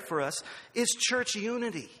Goody read for us, is church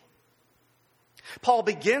unity. Paul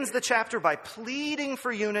begins the chapter by pleading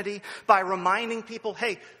for unity, by reminding people,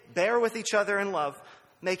 hey, bear with each other in love.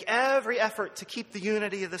 Make every effort to keep the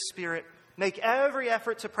unity of the Spirit. Make every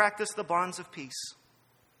effort to practice the bonds of peace.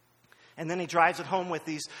 And then he drives it home with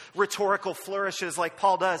these rhetorical flourishes like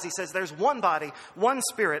Paul does. He says there's one body, one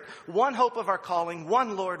Spirit, one hope of our calling,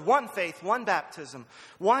 one Lord, one faith, one baptism,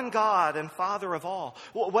 one God and Father of all.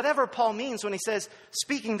 Whatever Paul means when he says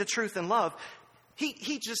speaking the truth in love,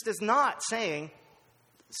 he just is not saying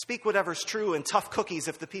speak whatever's true and tough cookies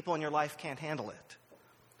if the people in your life can't handle it.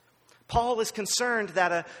 Paul is concerned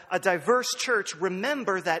that a diverse church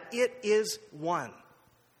remember that it is one,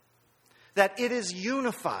 that it is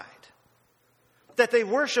unified, that they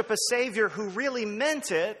worship a Savior who really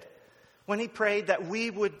meant it when he prayed that we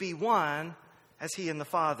would be one as he and the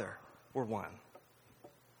Father were one.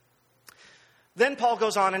 Then Paul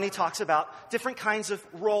goes on and he talks about different kinds of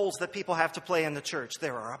roles that people have to play in the church.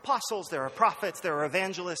 There are apostles, there are prophets, there are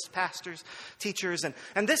evangelists, pastors, teachers,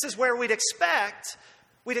 and this is where we'd expect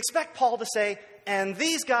Paul to say, and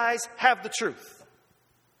these guys have the truth.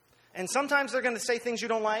 And sometimes they're going to say things you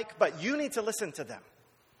don't like, but you need to listen to them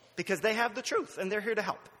because they have the truth and they're here to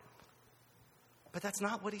help. But that's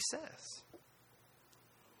not what he says.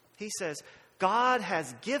 He says, God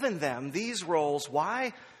has given them these roles.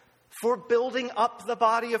 Why? For building up the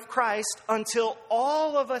body of Christ until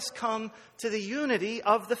all of us come to the unity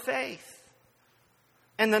of the faith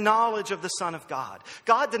and the knowledge of the Son of God.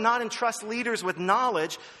 God did not entrust leaders with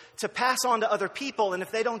knowledge to pass on to other people, and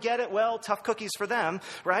if they don't get it, well, tough cookies for them,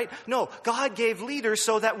 right? No, God gave leaders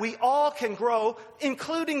so that we all can grow,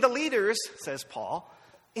 including the leaders, says Paul,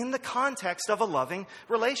 in the context of a loving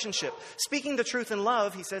relationship. Speaking the truth in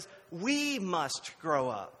love, he says, we must grow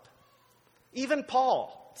up. Even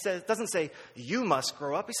Paul doesn't say, you must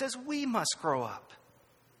grow up. He says, we must grow up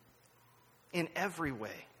in every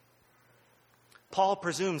way. Paul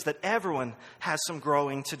presumes that everyone has some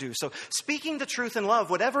growing to do. So speaking the truth in love,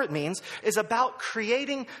 whatever it means, is about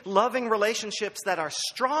creating loving relationships that are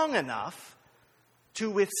strong enough to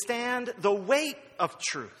withstand the weight of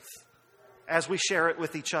truth as we share it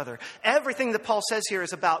with each other. Everything that Paul says here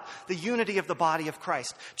is about the unity of the body of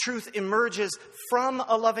Christ. Truth emerges from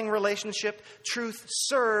a loving relationship. Truth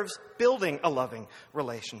serves building a loving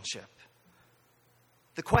relationship.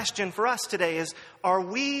 The question for us today is, are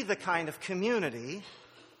we the kind of community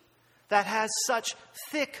that has such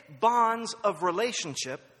thick bonds of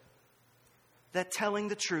relationship that telling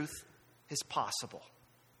the truth is possible?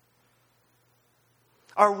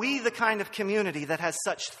 Are we the kind of community that has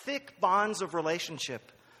such thick bonds of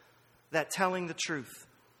relationship that telling the truth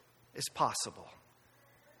is possible?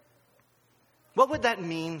 What would that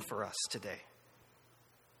mean for us today?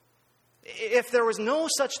 If there was no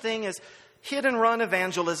such thing as hit-and-run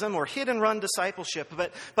evangelism or hit-and-run discipleship,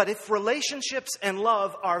 but if relationships and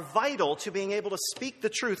love are vital to being able to speak the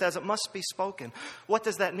truth as it must be spoken, what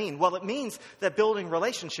does that mean? Well, it means that building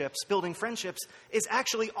relationships, building friendships, is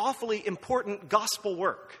actually awfully important gospel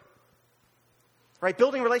work. Right?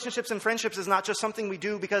 Building relationships and friendships is not just something we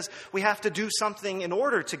do because we have to do something in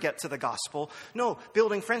order to get to the gospel. No,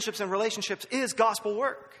 building friendships and relationships is gospel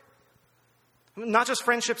work. Not just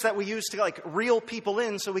friendships that we use to reel people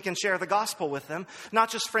in so we can share the gospel with them. Not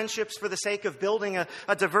just friendships for the sake of building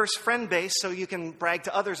a diverse friend base so you can brag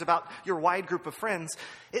to others about your wide group of friends.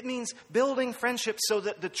 It means building friendships so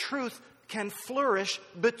that the truth can flourish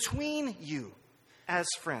between you as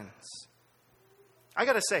friends. I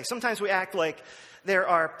gotta say, sometimes we act like there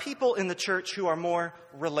are people in the church who are more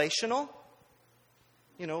relational.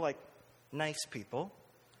 Like nice people.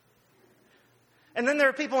 And then there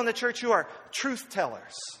are people in the church who are truth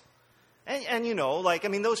tellers. And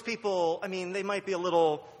those people, they might be a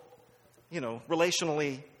little,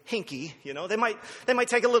 relationally hinky, They might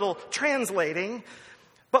take a little translating,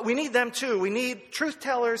 but we need them too. We need truth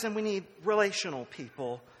tellers and we need relational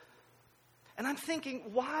people. And I'm thinking,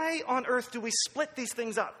 why on earth do we split these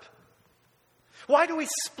things up? Why do we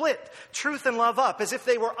split truth and love up as if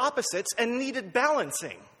they were opposites and needed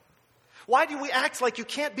balancing? Why do we act like you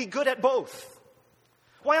can't be good at both?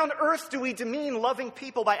 Why on earth do we demean loving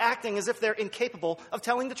people by acting as if they're incapable of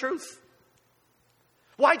telling the truth?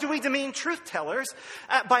 Why do we demean truth tellers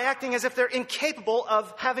by acting as if they're incapable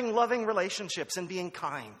of having loving relationships and being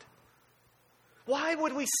kind? Why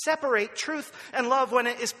would we separate truth and love when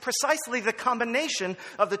it is precisely the combination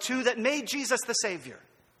of the two that made Jesus the Savior?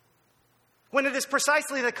 When it is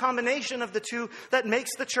precisely the combination of the two that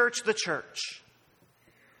makes the church the church?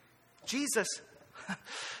 Jesus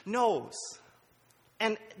knows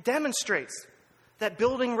and demonstrates that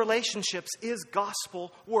building relationships is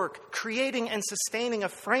gospel work, creating and sustaining a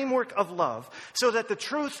framework of love so that the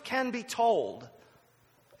truth can be told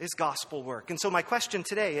is gospel work. And so my question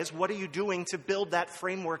today is, what are you doing to build that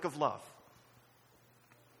framework of love?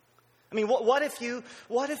 What if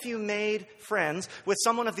you made friends with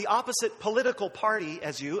someone of the opposite political party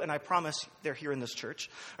as you, and I promise they're here in this church,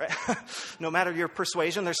 right? No matter your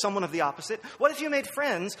persuasion, there's someone of the opposite. What if you made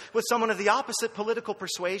friends with someone of the opposite political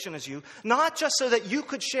persuasion as you, not just so that you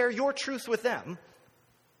could share your truth with them,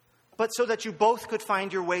 but so that you both could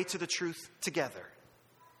find your way to the truth together?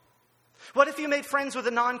 What if you made friends with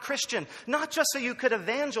a non-Christian, not just so you could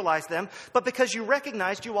evangelize them, but because you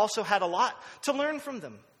recognized you also had a lot to learn from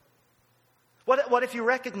them? What if you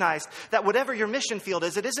recognized that whatever your mission field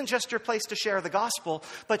is, it isn't just your place to share the gospel,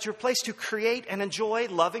 but your place to create and enjoy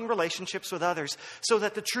loving relationships with others so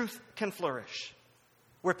that the truth can flourish,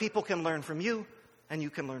 where people can learn from you and you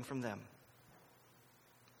can learn from them?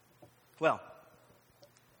 Well,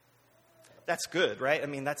 that's good, right?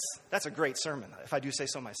 That's a great sermon, if I do say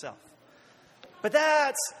so myself. But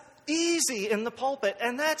that's easy in the pulpit,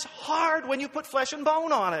 and that's hard when you put flesh and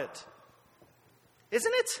bone on it.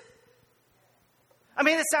 Isn't it?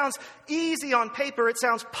 It sounds easy on paper, it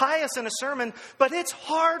sounds pious in a sermon, but it's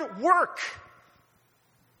hard work.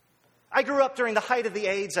 I grew up during the height of the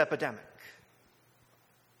AIDS epidemic.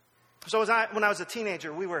 So when I was a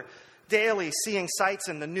teenager, we were daily seeing sights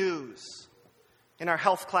in the news, in our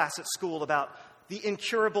health class at school, about the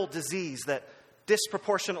incurable disease that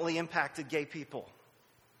disproportionately impacted gay people.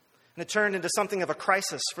 And it turned into something of a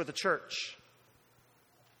crisis for the church.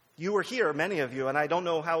 You were here, many of you, and I don't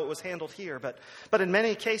know how it was handled here, but in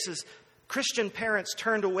many cases, Christian parents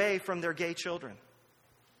turned away from their gay children,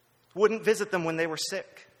 wouldn't visit them when they were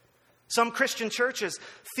sick. Some Christian churches,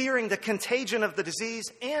 fearing the contagion of the disease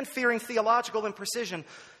and fearing theological imprecision,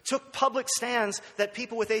 took public stands that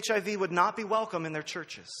people with HIV would not be welcome in their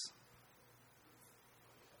churches.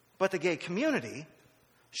 But the gay community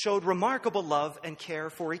showed remarkable love and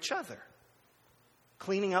care for each other,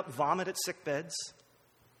 cleaning up vomit at sick beds,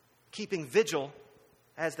 keeping vigil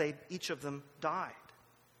as each of them died.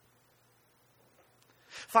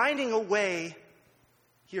 Finding a way,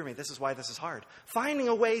 hear me, this is why this is hard. Finding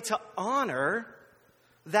a way to honor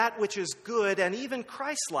that which is good and even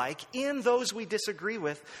Christ-like in those we disagree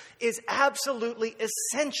with is absolutely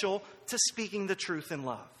essential to speaking the truth in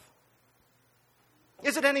love.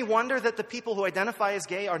 Is it any wonder that the people who identify as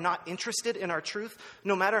gay are not interested in our truth,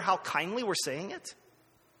 no matter how kindly we're saying it?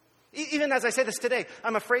 Even as I say this today,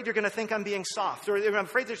 I'm afraid you're going to think I'm being soft, or I'm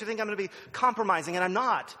afraid that you think I'm going to be compromising, and I'm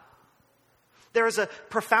not. There is a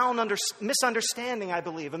profound misunderstanding, I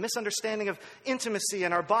believe, a misunderstanding of intimacy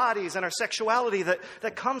and our bodies and our sexuality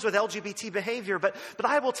that comes with LGBT behavior. But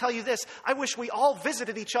I will tell you this, I wish we all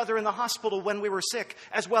visited each other in the hospital when we were sick,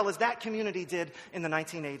 as well as that community did in the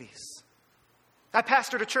 1980s. I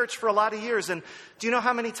pastored a church for a lot of years, and do you know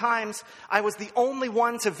how many times I was the only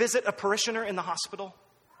one to visit a parishioner in the hospital?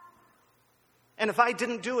 And if I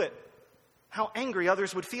didn't do it, how angry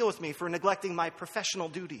others would feel with me for neglecting my professional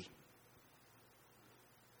duty.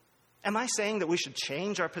 Am I saying that we should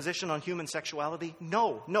change our position on human sexuality?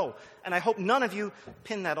 No. And I hope none of you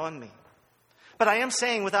pin that on me. But I am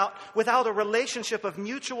saying without a relationship of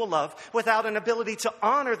mutual love, without an ability to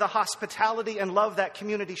honor the hospitality and love that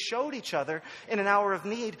community showed each other in an hour of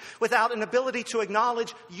need, without an ability to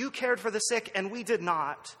acknowledge you cared for the sick and we did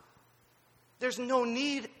not, there's no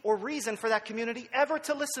need or reason for that community ever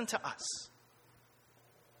to listen to us.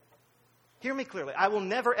 Hear me clearly. I will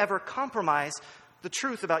never, ever compromise the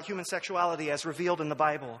truth about human sexuality as revealed in the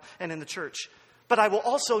Bible and in the church. But I will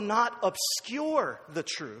also not obscure the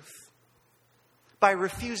truth by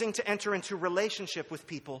refusing to enter into relationship with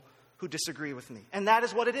people who disagree with me. And that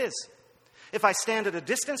is what it is. If I stand at a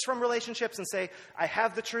distance from relationships and say, I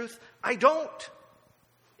have the truth, I don't.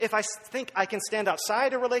 If I think I can stand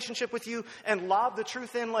outside a relationship with you and lob the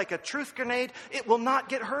truth in like a truth grenade, it will not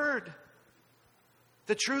get heard.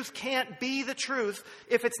 The truth can't be the truth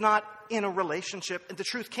if it's not in a relationship. And the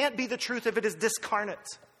truth can't be the truth if it is discarnate.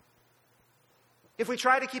 If we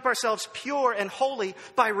try to keep ourselves pure and holy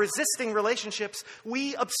by resisting relationships,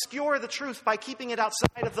 we obscure the truth by keeping it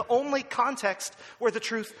outside of the only context where the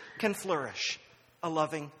truth can flourish, a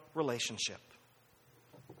loving relationship.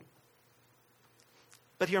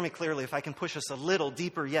 But hear me clearly, if I can push us a little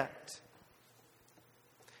deeper yet.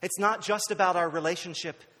 It's not just about our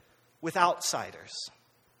relationship with outsiders.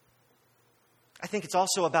 I think it's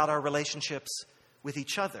also about our relationships with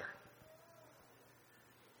each other.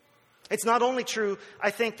 It's not only true,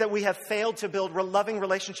 I think, that we have failed to build loving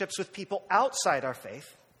relationships with people outside our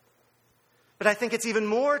faith, but I think it's even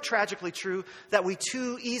more tragically true that we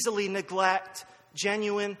too easily neglect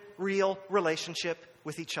genuine, real relationship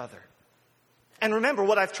with each other. And remember,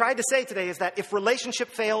 what I've tried to say today is that if relationship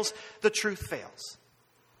fails, the truth fails.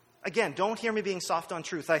 Again, don't hear me being soft on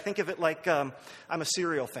truth. I think of it like I'm a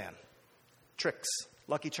cereal fan. Trix,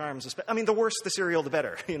 Lucky Charms. The worse the cereal, the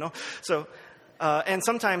better, So, and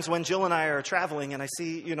sometimes when Jill and I are traveling and I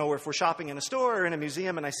see, if we're shopping in a store or in a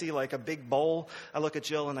museum and I see like a big bowl, I look at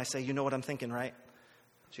Jill and I say, you know what I'm thinking, right?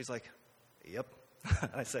 She's like, yep.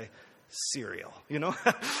 I say, cereal,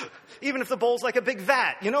 Even if the bowl's like a big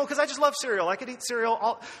vat, because I just love cereal. I could eat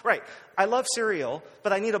cereal right. I love cereal,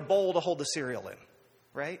 but I need a bowl to hold the cereal in,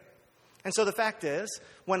 right? And so the fact is,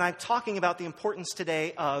 when I'm talking about the importance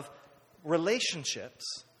today of relationships,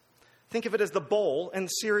 think of it as the bowl and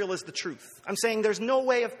cereal is the truth. I'm saying there's no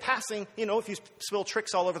way of passing, if you spill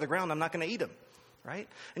Trix all over the ground, I'm not going to eat them, right?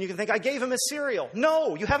 And you can think, I gave him his cereal.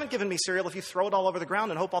 No, you haven't given me cereal if you throw it all over the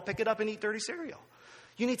ground and hope I'll pick it up and eat dirty cereal.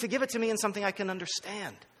 You need to give it to me in something I can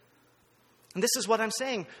understand. And this is what I'm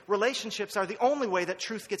saying. Relationships are the only way that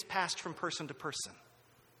truth gets passed from person to person.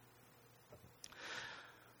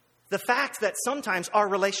 The fact that sometimes our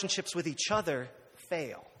relationships with each other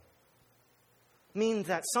fail means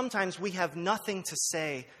that sometimes we have nothing to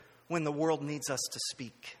say when the world needs us to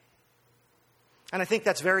speak. And I think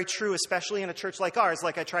that's very true, especially in a church like ours,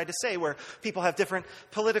 like I tried to say, where people have different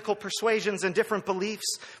political persuasions and different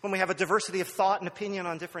beliefs, when we have a diversity of thought and opinion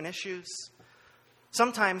on different issues.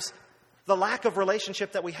 Sometimes the lack of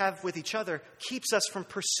relationship that we have with each other keeps us from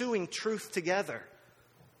pursuing truth together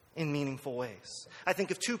in meaningful ways. I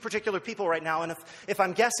think of two particular people right now, and if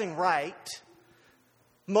I'm guessing right,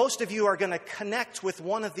 most of you are going to connect with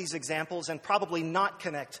one of these examples and probably not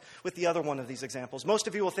connect with the other one of these examples. Most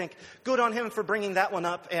of you will think, good on him for bringing that one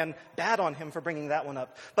up and bad on him for bringing that one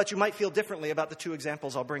up. But you might feel differently about the two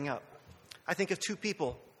examples I'll bring up. I think of two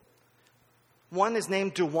people. One is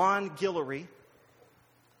named Dewan Guillory.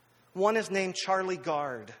 One is named Charlie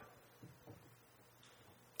Gard.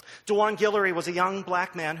 Dewan Guillory was a young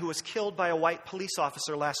black man who was killed by a white police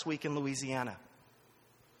officer last week in Louisiana.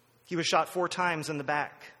 He was shot 4 times in the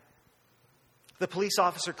back. The police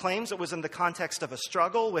officer claims it was in the context of a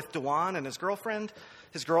struggle with Dewan and his girlfriend.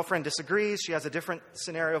 His girlfriend disagrees. She has a different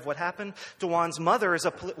scenario of what happened. Dewan's mother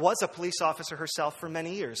was a police officer herself for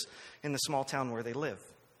many years in the small town where they live.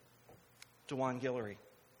 Dewan Guillory.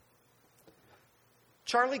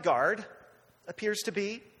 Charlie Gard appears to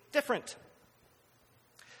be different.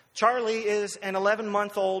 Charlie is an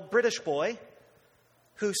 11-month-old British boy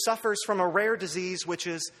who suffers from a rare disease which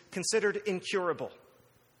is considered incurable.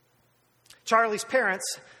 Charlie's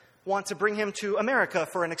parents want to bring him to America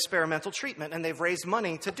for an experimental treatment, and they've raised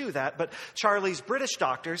money to do that. But Charlie's British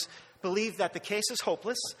doctors believe that the case is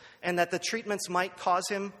hopeless and that the treatments might cause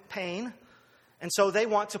him pain. And so they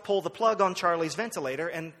want to pull the plug on Charlie's ventilator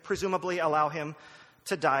and presumably allow him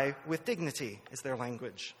to die with dignity, is their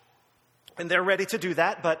language. And they're ready to do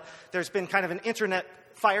that, but there's been kind of an internet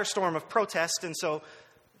firestorm of protest, and so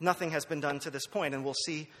nothing has been done to this point, and we'll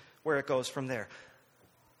see where it goes from there.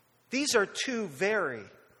 These are two very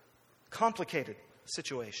complicated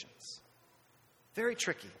situations. Very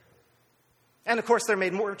tricky. And of course, they're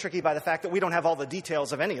made more tricky by the fact that we don't have all the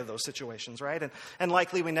details of any of those situations, right? And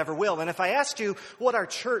likely we never will. And if I asked you what our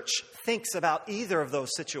church thinks about either of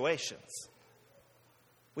those situations,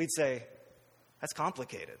 we'd say, that's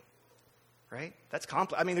complicated, right? That's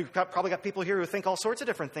complicated. I mean, we've probably got people here who think all sorts of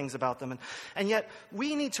different things about them. And yet,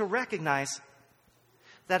 we need to recognize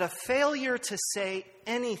that a failure to say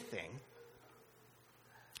anything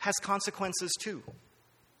has consequences too.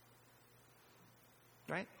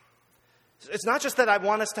 Right? It's not just that I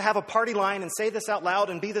want us to have a party line and say this out loud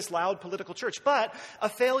and be this loud political church, but a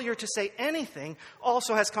failure to say anything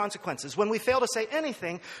also has consequences. When we fail to say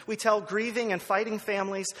anything, we tell grieving and fighting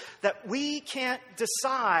families that we can't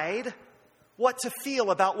decide what to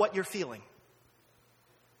feel about what you're feeling.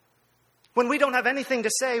 When we don't have anything to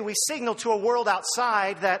say, we signal to a world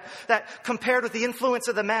outside that compared with the influence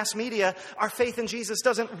of the mass media, our faith in Jesus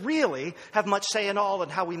doesn't really have much say in all in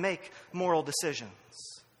how we make moral decisions.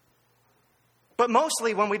 But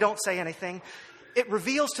mostly when we don't say anything, it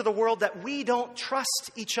reveals to the world that we don't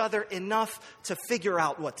trust each other enough to figure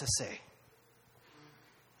out what to say.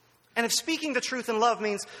 And if speaking the truth in love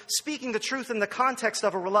means speaking the truth in the context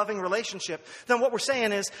of a loving relationship, then what we're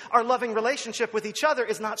saying is our loving relationship with each other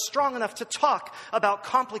is not strong enough to talk about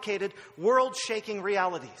complicated, world-shaking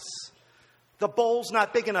realities. The bowl's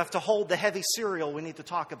not big enough to hold the heavy cereal we need to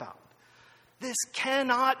talk about. This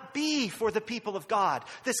cannot be for the people of God.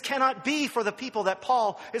 This cannot be for the people that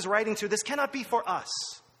Paul is writing to. This cannot be for us.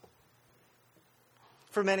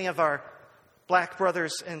 For many of our Black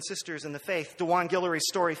brothers and sisters in the faith, Dewan Guillory's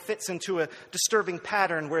story fits into a disturbing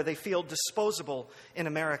pattern where they feel disposable in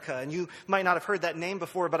America. And you might not have heard that name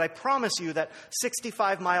before, but I promise you that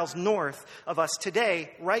 65 miles north of us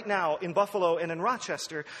today, right now in Buffalo and in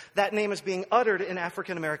Rochester, that name is being uttered in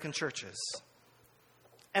African American churches.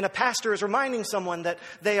 And a pastor is reminding someone that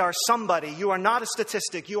they are somebody. You are not a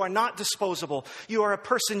statistic. You are not disposable. You are a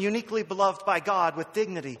person uniquely beloved by God with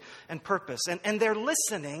dignity and purpose. And they're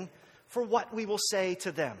listening for what we will say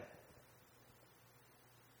to them.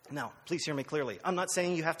 Now, please hear me clearly. I'm not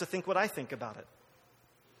saying you have to think what I think about it.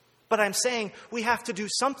 But I'm saying we have to do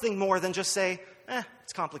something more than just say,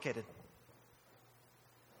 it's complicated.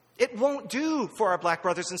 It won't do for our Black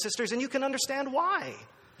brothers and sisters, and you can understand why.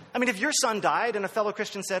 I mean, if your son died and a fellow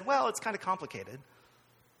Christian said, well, it's kind of complicated,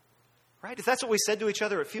 right? If that's what we said to each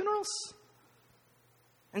other at funerals,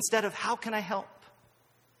 instead of, how can I help?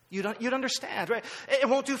 You'd understand, right? It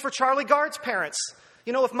won't do for Charlie Gard's parents.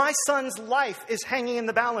 You know, if my son's life is hanging in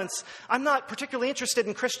the balance, I'm not particularly interested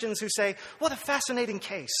in Christians who say, what a fascinating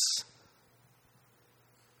case.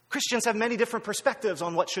 Christians have many different perspectives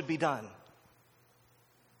on what should be done.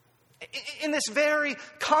 In this very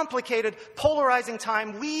complicated, polarizing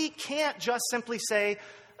time, we can't just simply say,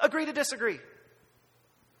 agree to disagree.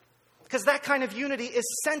 Because that kind of unity is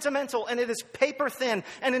sentimental and it is paper thin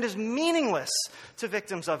and it is meaningless to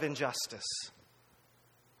victims of injustice.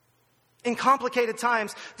 In complicated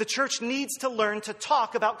times, the church needs to learn to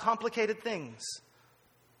talk about complicated things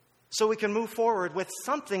so we can move forward with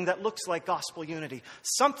something that looks like gospel unity,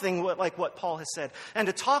 something like what Paul has said. And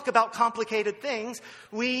to talk about complicated things,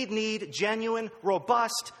 we need genuine,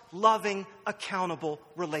 robust, loving, accountable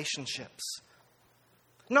relationships.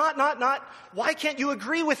 Not, why can't you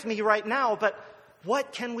agree with me right now, but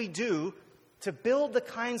what can we do to build the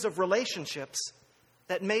kinds of relationships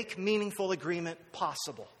that make meaningful agreement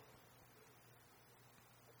possible?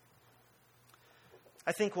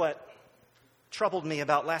 I think what troubled me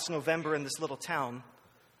about last November in this little town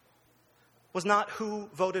was not who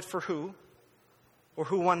voted for who or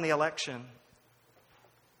who won the election.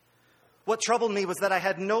 What troubled me was that I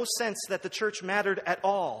had no sense that the church mattered at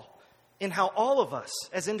all in how all of us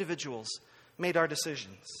as individuals made our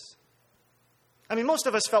decisions. I mean, most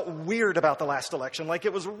of us felt weird about the last election, like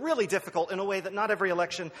it was really difficult in a way that not every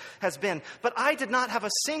election has been. But I did not have a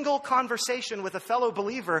single conversation with a fellow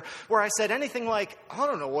believer where I said anything like, I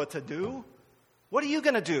don't know what to do. What are you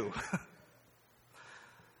going to do?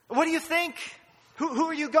 What do you think? Who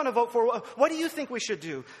are you going to vote for? What do you think we should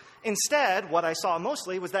do? Instead, what I saw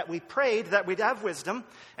mostly was that we prayed that we'd have wisdom,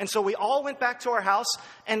 and so we all went back to our house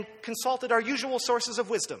and consulted our usual sources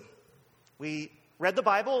of wisdom. We read the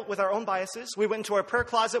Bible with our own biases. We went into our prayer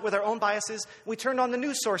closet with our own biases. We turned on the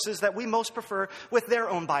news sources that we most prefer with their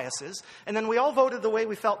own biases. And then we all voted the way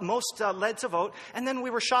we felt most led to vote, and then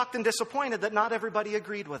we were shocked and disappointed that not everybody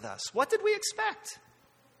agreed with us. What did we expect?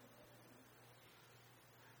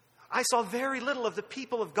 I saw very little of the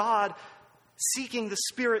people of God seeking the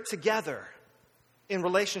Spirit together in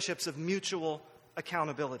relationships of mutual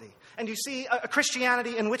accountability. And you see, a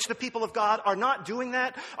Christianity in which the people of God are not doing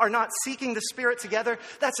that, are not seeking the Spirit together,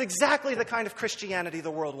 that's exactly the kind of Christianity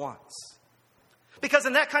the world wants. Because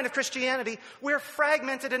in that kind of Christianity, we're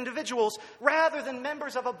fragmented individuals rather than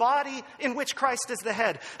members of a body in which Christ is the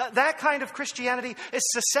head. That kind of Christianity is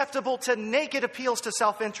susceptible to naked appeals to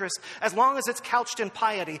self-interest as long as it's couched in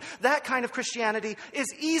piety. That kind of Christianity is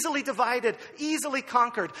easily divided, easily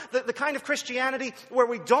conquered. The kind of Christianity where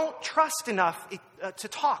we don't trust enough to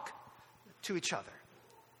talk to each other.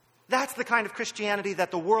 That's the kind of Christianity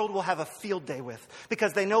that the world will have a field day with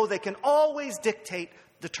because they know they can always dictate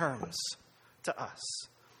the terms to us.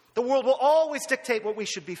 The world will always dictate what we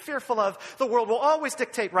should be fearful of. The world will always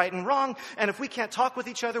dictate right and wrong. And if we can't talk with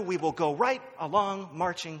each other, we will go right along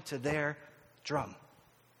marching to their drum.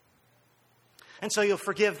 And so you'll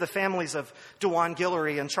forgive the families of Dewan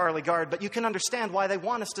Guillory and Charlie Gard, but you can understand why they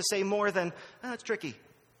want us to say more than, it's tricky.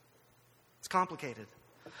 It's complicated.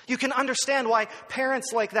 You can understand why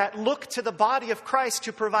parents like that look to the body of Christ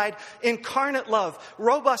to provide incarnate love,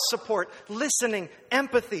 robust support, listening,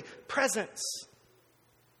 empathy, presence.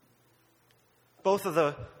 Both of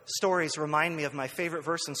the stories remind me of my favorite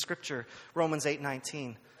verse in Scripture, Romans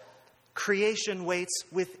 8:19. Creation waits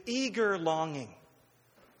with eager longing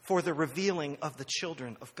for the revealing of the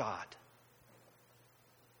children of God.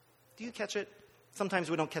 Do you catch it? Sometimes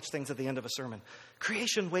we don't catch things at the end of a sermon.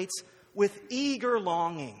 Creation waits with eager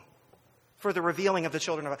longing for the revealing of the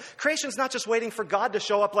children of God. Creation's not just waiting for God to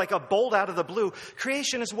show up like a bolt out of the blue.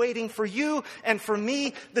 Creation is waiting for you and for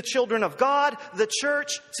me, the children of God, the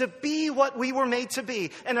church, to be what we were made to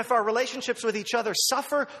be. And if our relationships with each other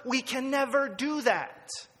suffer, we can never do that.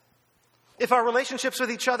 If our relationships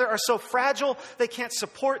with each other are so fragile they can't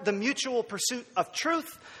support the mutual pursuit of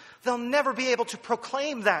truth, they'll never be able to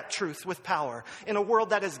proclaim that truth with power in a world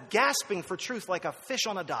that is gasping for truth like a fish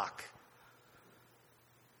on a dock.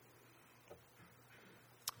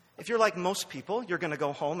 If you're like most people, you're going to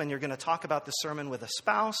go home and you're going to talk about the sermon with a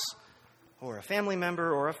spouse or a family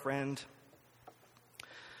member or a friend.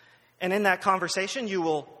 And in that conversation, you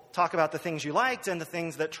will talk about the things you liked and the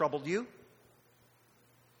things that troubled you.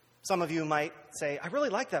 Some of you might say, I really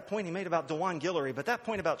like that point he made about Dewan Guillory, but that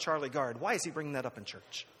point about Charlie Gard, why is he bringing that up in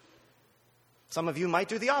church? Some of you might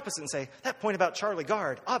do the opposite and say, that point about Charlie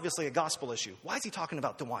Gard, obviously a gospel issue. Why is he talking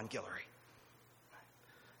about Dewan Guillory?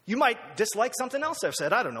 You might dislike something else I've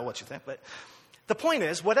said. I don't know what you think, but the point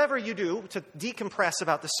is, whatever you do to decompress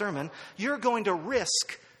about the sermon, you're going to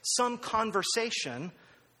risk some conversation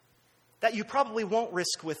that you probably won't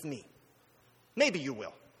risk with me. Maybe you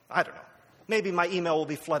will. I don't know. Maybe my email will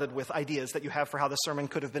be flooded with ideas that you have for how the sermon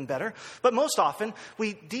could have been better. But most often,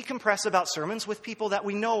 we decompress about sermons with people that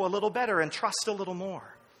we know a little better and trust a little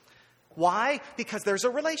more. Why? Because there's a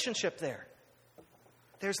relationship there.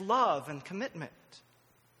 There's love and commitment.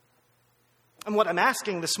 And what I'm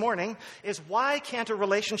asking this morning is, why can't a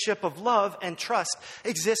relationship of love and trust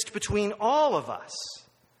exist between all of us?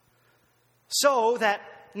 So that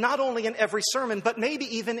not only in every sermon, but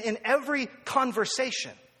maybe even in every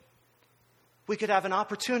conversation, we could have an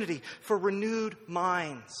opportunity for renewed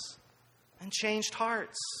minds and changed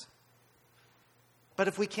hearts. But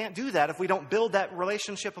if we can't do that, if we don't build that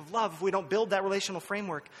relationship of love, if we don't build that relational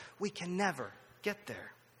framework, we can never get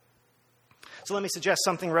there. So let me suggest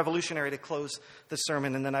something revolutionary to close the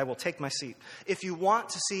sermon, and then I will take my seat. If you want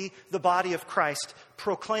to see the body of Christ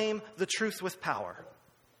proclaim the truth with power,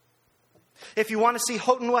 if you want to see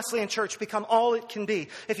Houghton Wesleyan Church become all it can be,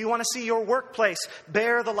 if you want to see your workplace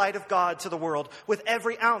bear the light of God to the world with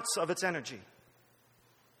every ounce of its energy,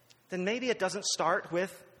 then maybe it doesn't start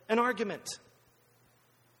with an argument.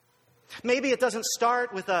 Maybe it doesn't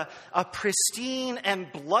start with a pristine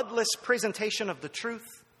and bloodless presentation of the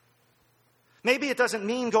truth. Maybe it doesn't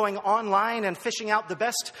mean going online and fishing out the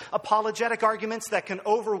best apologetic arguments that can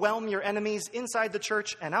overwhelm your enemies inside the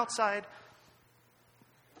church and outside.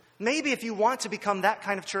 Maybe if you want to become that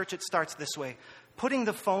kind of church, it starts this way: putting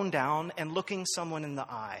the phone down and looking someone in the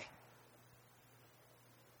eye.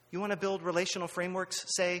 You want to build relational frameworks?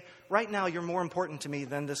 Say, right now you're more important to me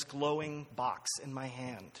than this glowing box in my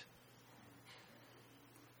hand.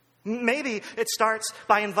 Maybe it starts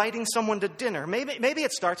by inviting someone to dinner. Maybe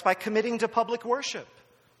it starts by committing to public worship.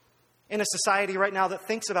 In a society right now that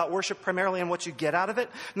thinks about worship primarily on what you get out of it,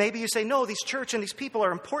 maybe you say, no, these church and these people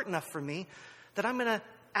are important enough for me that I'm going to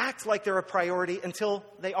act like they're a priority until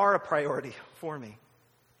they are a priority for me.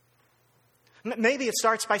 Maybe it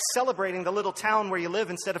starts by celebrating the little town where you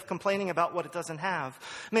live instead of complaining about what it doesn't have.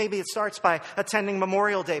 Maybe it starts by attending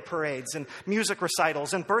Memorial Day parades and music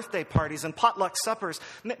recitals and birthday parties and potluck suppers.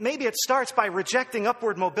 Maybe it starts by rejecting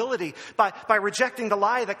upward mobility, by rejecting the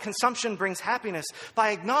lie that consumption brings happiness,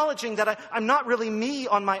 by acknowledging that I'm not really me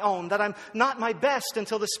on my own, that I'm not my best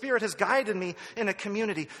until the Spirit has guided me in a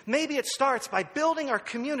community. Maybe it starts by building our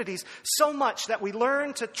communities so much that we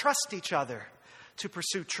learn to trust each other to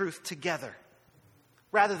pursue truth together,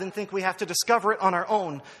 rather than think we have to discover it on our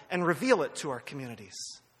own and reveal it to our communities.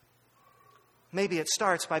 Maybe it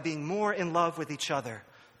starts by being more in love with each other,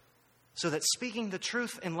 so that speaking the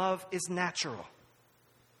truth in love is natural.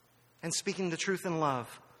 And speaking the truth in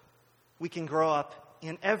love, we can grow up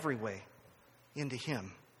in every way into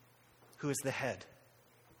Him who is the head,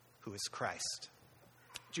 who is Christ.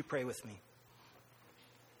 Would you pray with me?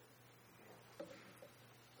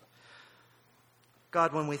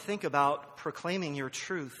 God, when we think about proclaiming your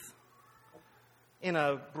truth in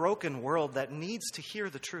a broken world that needs to hear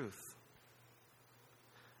the truth,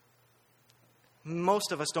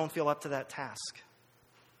 most of us don't feel up to that task.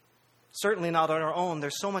 Certainly not on our own.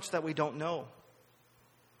 There's so much that we don't know.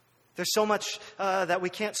 There's so much that we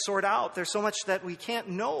can't sort out. There's so much that we can't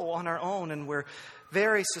know on our own, and we're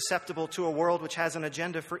very susceptible to a world which has an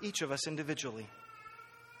agenda for each of us individually.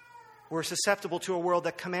 We're susceptible to a world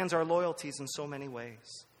that commands our loyalties in so many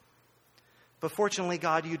ways. But fortunately,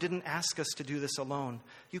 God, you didn't ask us to do this alone.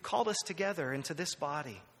 You called us together into this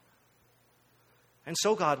body. And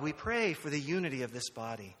so, God, we pray for the unity of this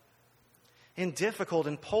body. In difficult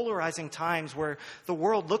and polarizing times where the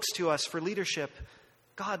world looks to us for leadership,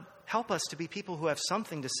 God, help us to be people who have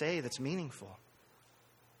something to say that's meaningful.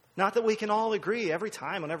 Not that we can all agree every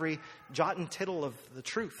time on every jot and tittle of the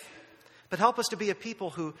truth, but help us to be a people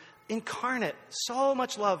who incarnate so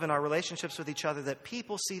much love in our relationships with each other that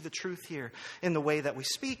people see the truth here in the way that we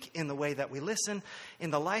speak, in the way that we listen, in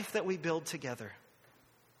the life that we build together.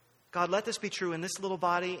 God, let this be true in this little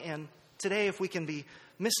body. And today, if we can be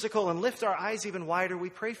mystical and lift our eyes even wider, we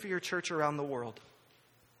pray for your church around the world.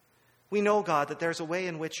 We know, God, that there's a way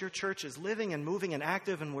in which your church is living and moving and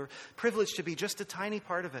active, and we're privileged to be just a tiny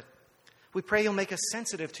part of it. We pray you'll make us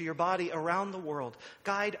sensitive to your body around the world.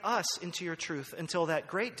 Guide us into your truth until that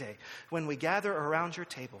great day when we gather around your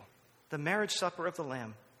table, the marriage supper of the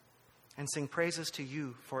Lamb, and sing praises to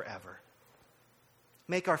you forever.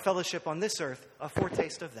 Make our fellowship on this earth a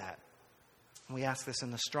foretaste of that. And we ask this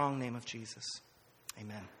in the strong name of Jesus.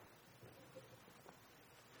 Amen.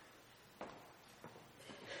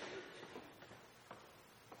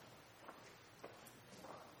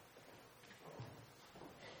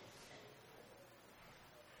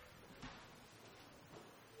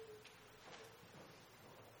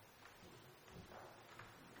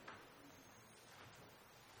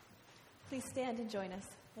 Please stand and join us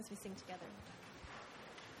as we sing together.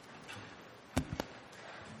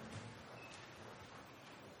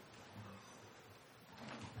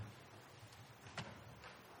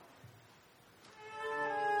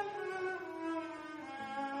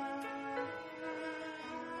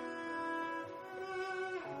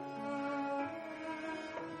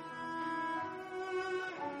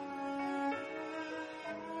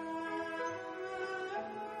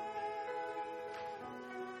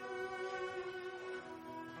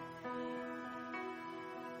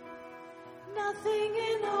 Nothing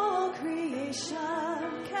in all creation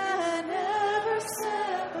can ever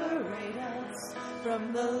separate us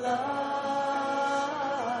from the love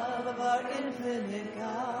of our infinite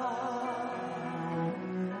God.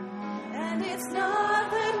 And it's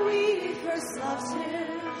not that we first loved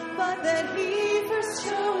Him, but that He first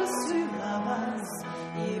chose to love us,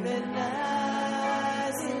 even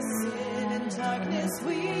as in sin and darkness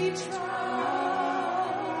we trod.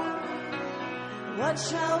 What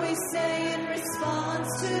shall we say in response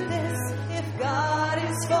to this? If God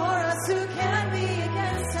is for us, who can be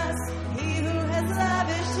against us? He who has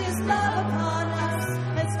lavished His love upon us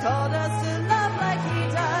has called us to love like He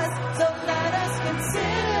does. So let us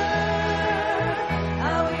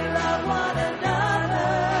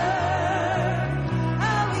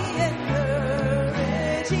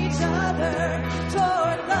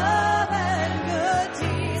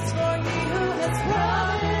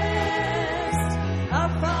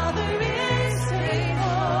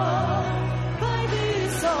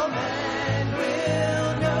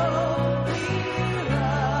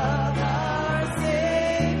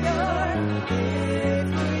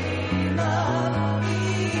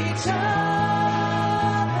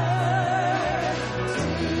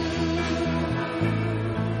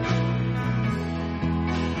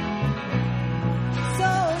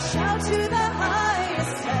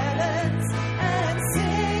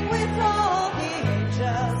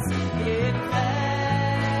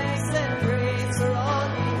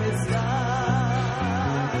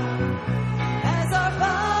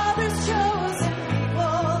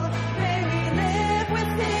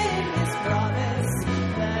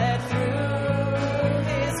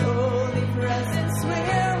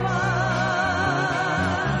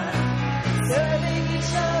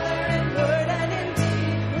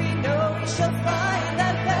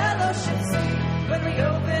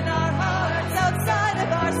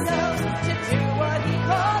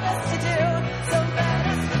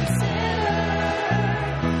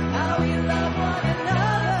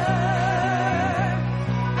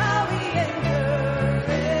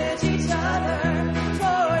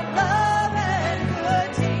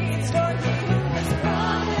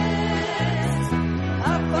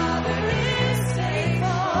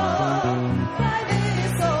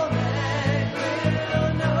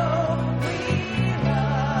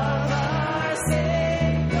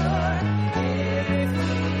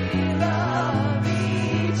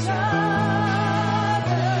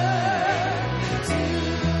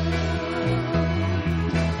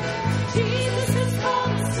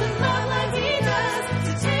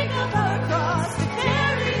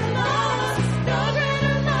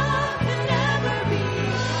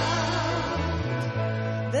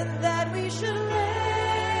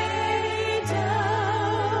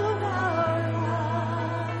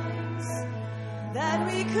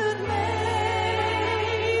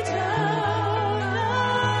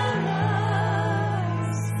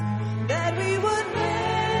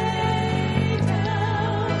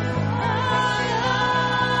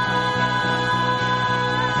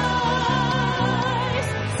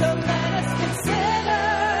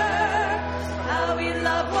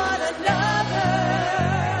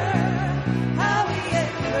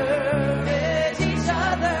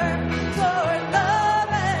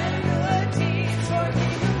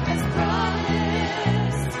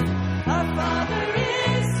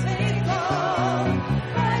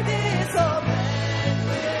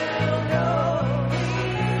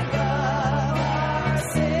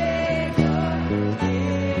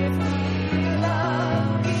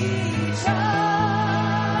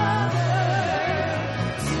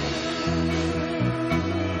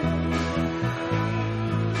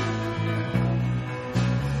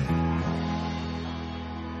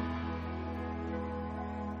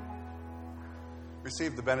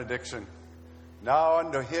receive the benediction. Now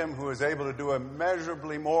unto him who is able to do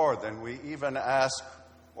immeasurably more than we even ask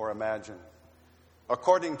or imagine,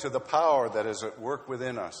 according to the power that is at work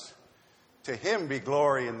within us. To him be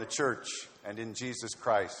glory in the church and in Jesus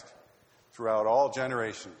Christ throughout all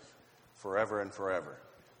generations, forever and forever.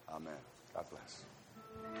 Amen. God bless.